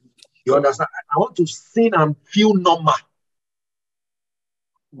 Hey. You understand? I want to sing and feel normal.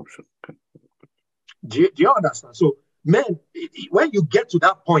 Do you understand? So, men, when you get to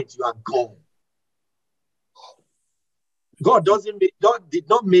that point, you are gone. God did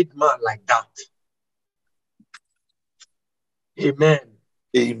not make man like that. Amen.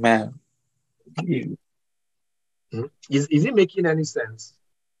 Amen. Is it making any sense?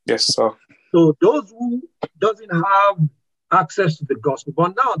 Yes, sir. So those who doesn't have access to the gospel,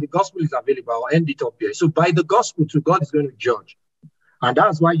 but now the gospel is available. I'll end it up here. So by the gospel, too, God is going to judge. And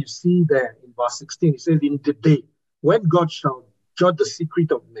that's why you see there in verse 16, it says, in the day when God shall judge the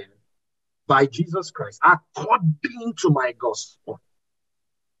secret of men by Jesus Christ, according to my gospel.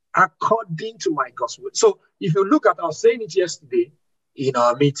 According to my gospel. So if you look at, I was saying it yesterday in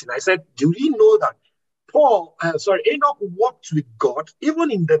our meeting, I said, do you know that Enoch walked with God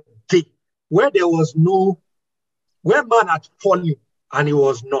even in the day where where man had fallen and he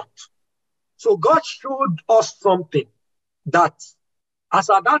was not. So God showed us something that as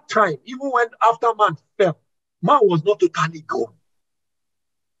at that time, even when after man fell, man was not totally gone.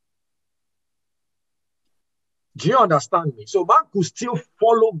 Do you understand me? So man could still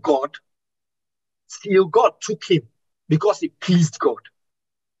follow God, till God took him because it pleased God.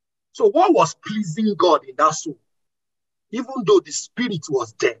 So what was pleasing God in that soul? Even though the spirit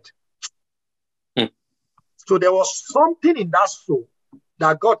was dead. So there was something in that soul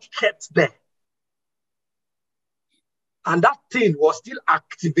that God kept there. And that thing was still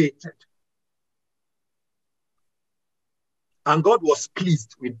activated. And God was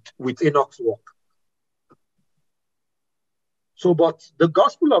pleased with Enoch's work. So, but the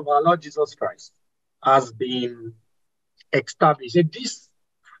gospel of our Lord Jesus Christ has been established.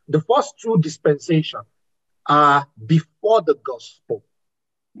 The first two dispensations are before the gospel.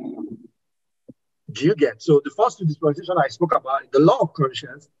 Do you get? So the first two dispensations I spoke about, the law of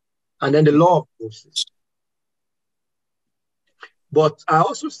conscience and then the law of Moses. But I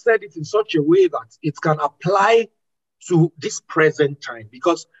also said it in such a way that it can apply to this present time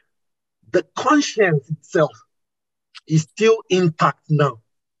because the conscience itself is still intact now.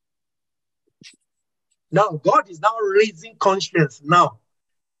 Now, God is now raising conscience now.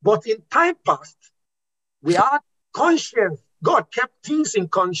 But in time past, we had conscience. God kept things in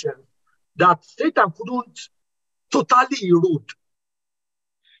conscience that Satan couldn't totally erode.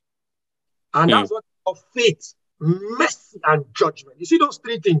 And that's what of faith, mercy, and judgment. You see those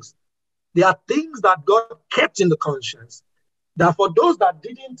three things? They are things that God kept in the conscience. That for those that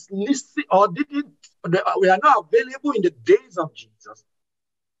didn't listen or we are now available in the days of Jesus,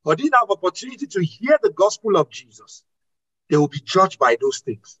 or didn't have opportunity to hear the gospel of Jesus, they will be judged by those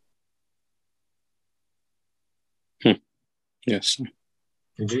things. Yes, sir.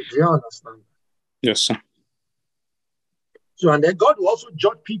 Do you understand? Yes, sir. So, and then God will also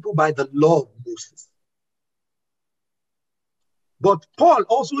judge people by the law of Moses. But Paul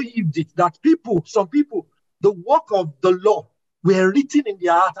also used it that some people, the work of the law were written in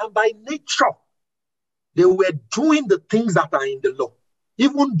their heart, and by nature, they were doing the things that are in the law,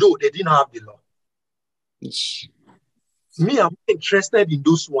 even though they didn't have the law. Yes. Me, I'm interested in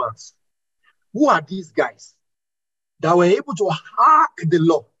those ones. Who are these guys that were able to hack the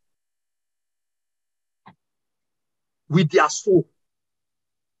law with their soul?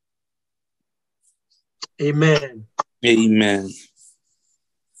 Amen. Amen.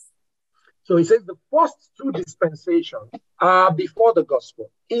 So he says the first two dispensations are before the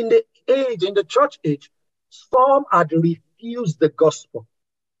gospel. In the church age, some had refused the gospel,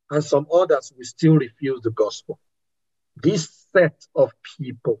 and some others will still refuse the gospel. This set of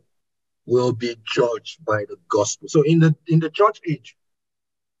people will be judged by the gospel. So in the church age,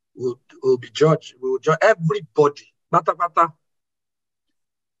 will be judged. We will judge everybody.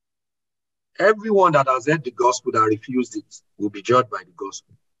 Everyone that has heard the gospel that refused it will be judged by the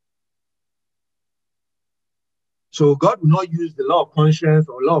gospel. So God will not use the law of conscience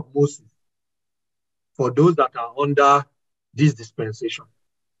or law of Moses for those that are under this dispensation,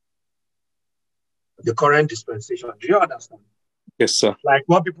 the current dispensation. Do you understand? Yes, sir. Like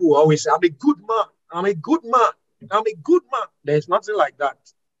what people will always say, I'm a good man. I'm a good man. I'm a good man. There's nothing like that.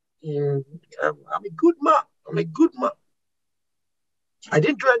 I'm a good man. I'm a good man. I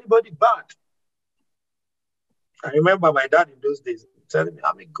didn't do anybody bad. I remember my dad in those days telling me,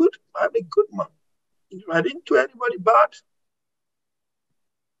 I'm a good man. If I didn't do anybody bad,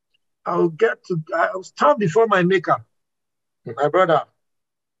 I'll stand before my maker. My brother,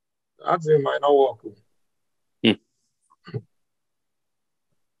 that's in my not work. It's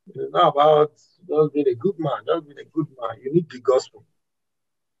not about just being a good man. Just being a good man. You need the gospel.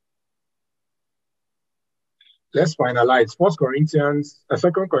 Let's finalize. 2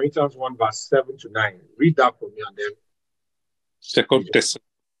 Corinthians 1, verse 7 to 9. Read that for me and then. Second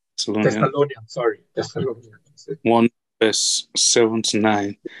Thessalonians 1, verse 7 to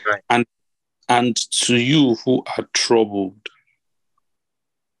 9. Right. And to you who are troubled.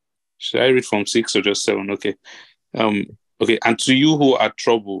 Should I read from 6 or just 7? Okay. Okay. And to you who are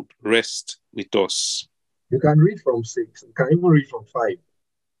troubled, rest with us. You can read from 6. You can even read from 5.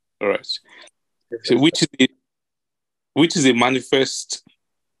 All right. So which is a manifest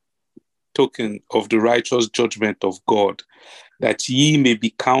token of the righteous judgment of God, that ye may be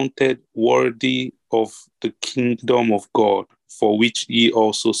counted worthy of the kingdom of God, for which ye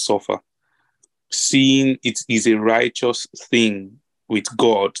also suffer, seeing it is a righteous thing with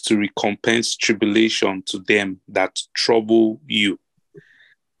God to recompense tribulation to them that trouble you.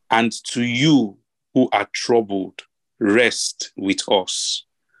 And to you who are troubled, rest with us,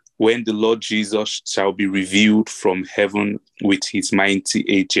 when the Lord Jesus shall be revealed from heaven with his mighty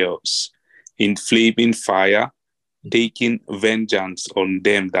angels, in flaming fire, taking vengeance on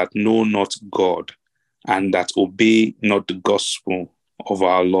them that know not God, and that obey not the gospel of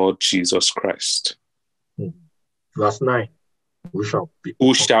our Lord Jesus Christ. Verse 9. Who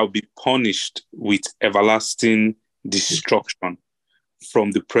shall be punished with everlasting destruction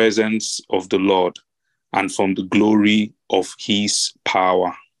from the presence of the Lord and from the glory of his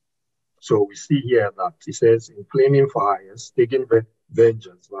power. So we see here that he says, in flaming fires, taking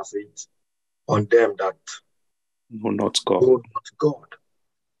vengeance, verse 8, on them that know not God. Know not God.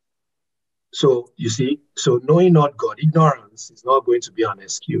 So you see, knowing not God, ignorance is not going to be an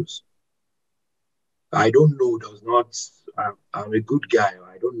excuse. I don't know does not, I'm a good guy,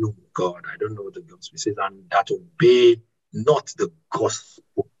 I don't know God, I don't know the gospel. He says, and that obey not the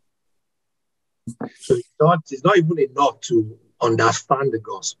gospel. So it's not even enough to understand the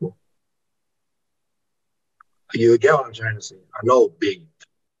gospel. You get what I'm trying to say? And not obey it.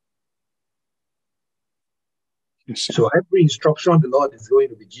 Yes. So every instruction the Lord is going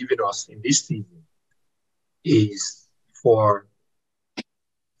to be giving us in this season is for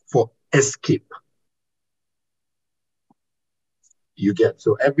escape. You get,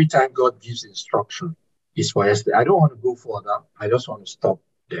 so every time God gives instruction, is for yesterday. I don't want to go further. I just want to stop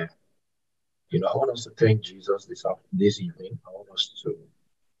there. I want us to thank Jesus this evening. I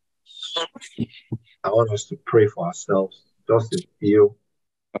want us to pray for ourselves. Just a few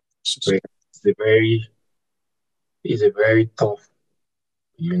prayers. It's a very tough,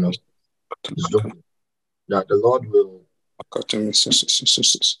 zone that the Lord will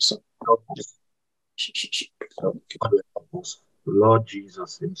help us. God will help us. The Lord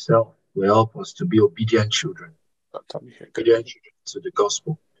Jesus Himself will help us to be obedient children. Obedient children to the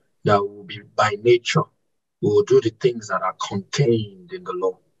gospel. That will be by nature. We will do the things that are contained in the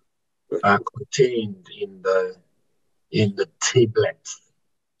law, are contained in the tablet,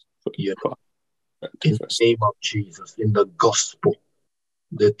 in the name of Jesus, in the gospel.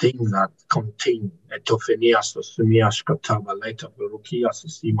 The things that contain etophenias, osumias, kataba, later berukias,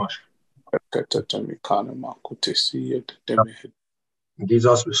 simash.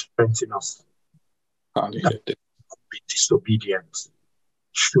 Jesus will strengthen us. That be disobedient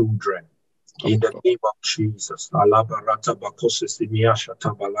children. In the name of Jesus.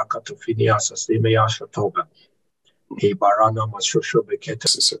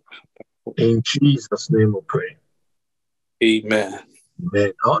 In Jesus' name we pray. Amen.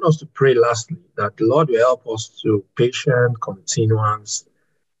 Amen. I want us to pray lastly that the Lord will help us to patient continuance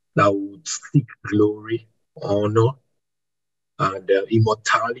that would seek glory, honor, and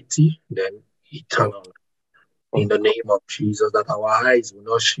immortality, then eternal life. In the name of Jesus, that our eyes will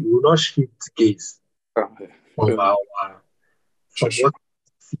not shift gaze from what we're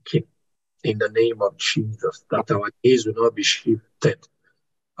seeking. In the name of Jesus, that our gaze will not be shifted.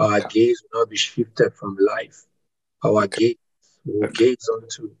 Our gaze will not be shifted from life. Our gaze will gaze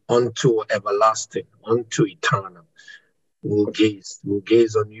unto everlasting, unto eternal. We'll gaze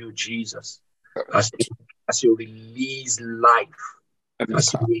on you, Jesus, as you release life,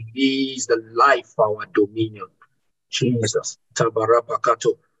 as you release the life, our dominion. Jesus,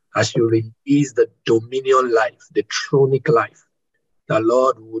 Tabarabakato, as you release the dominion life, the thronic life, the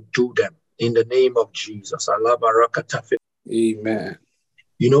Lord will do them in the name of Jesus. Amen.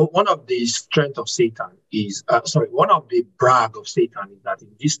 One of the strength of Satan is, one of the brag of Satan is that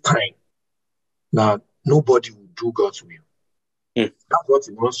in this time, now nobody will do God's will. That's what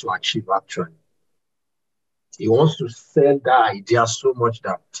he wants to achieve, actually. He wants to sell that idea so much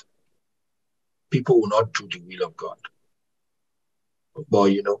that people will not do the will of God.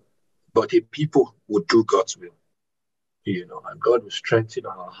 But the people will do God's will. And God will strengthen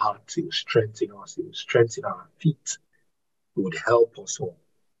our hearts. He will strengthen us. He will strengthen our feet. He would help us all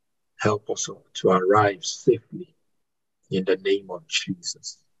to arrive safely in the name of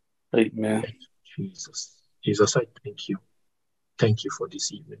Jesus. Amen. Thank you, Jesus. Jesus, I thank you. Thank you for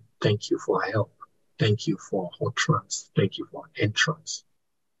this evening. Thank you for help. Thank you for utterance. Thank you for entrance.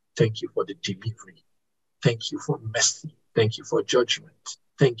 Thank you for the delivery. Thank you for mercy. Thank you for judgment.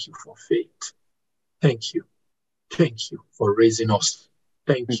 Thank you for faith. Thank you. Thank you for raising us.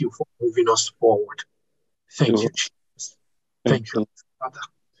 Thank you for moving us forward. Thank you, Jesus. Thank you, Father.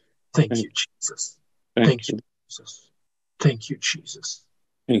 Thank you, Jesus. Thank you, Jesus. Thank you, Jesus.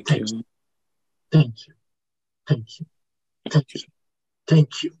 Thank you. Thank you. Thank you. Thank you.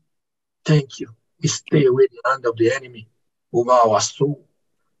 Thank you. Thank you. We stay away the hand of the enemy over our soul,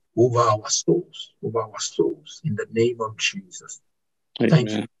 over our souls, in the name of Jesus. Thank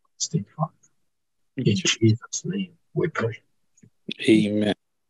you, Father. In Jesus' name we pray. Amen.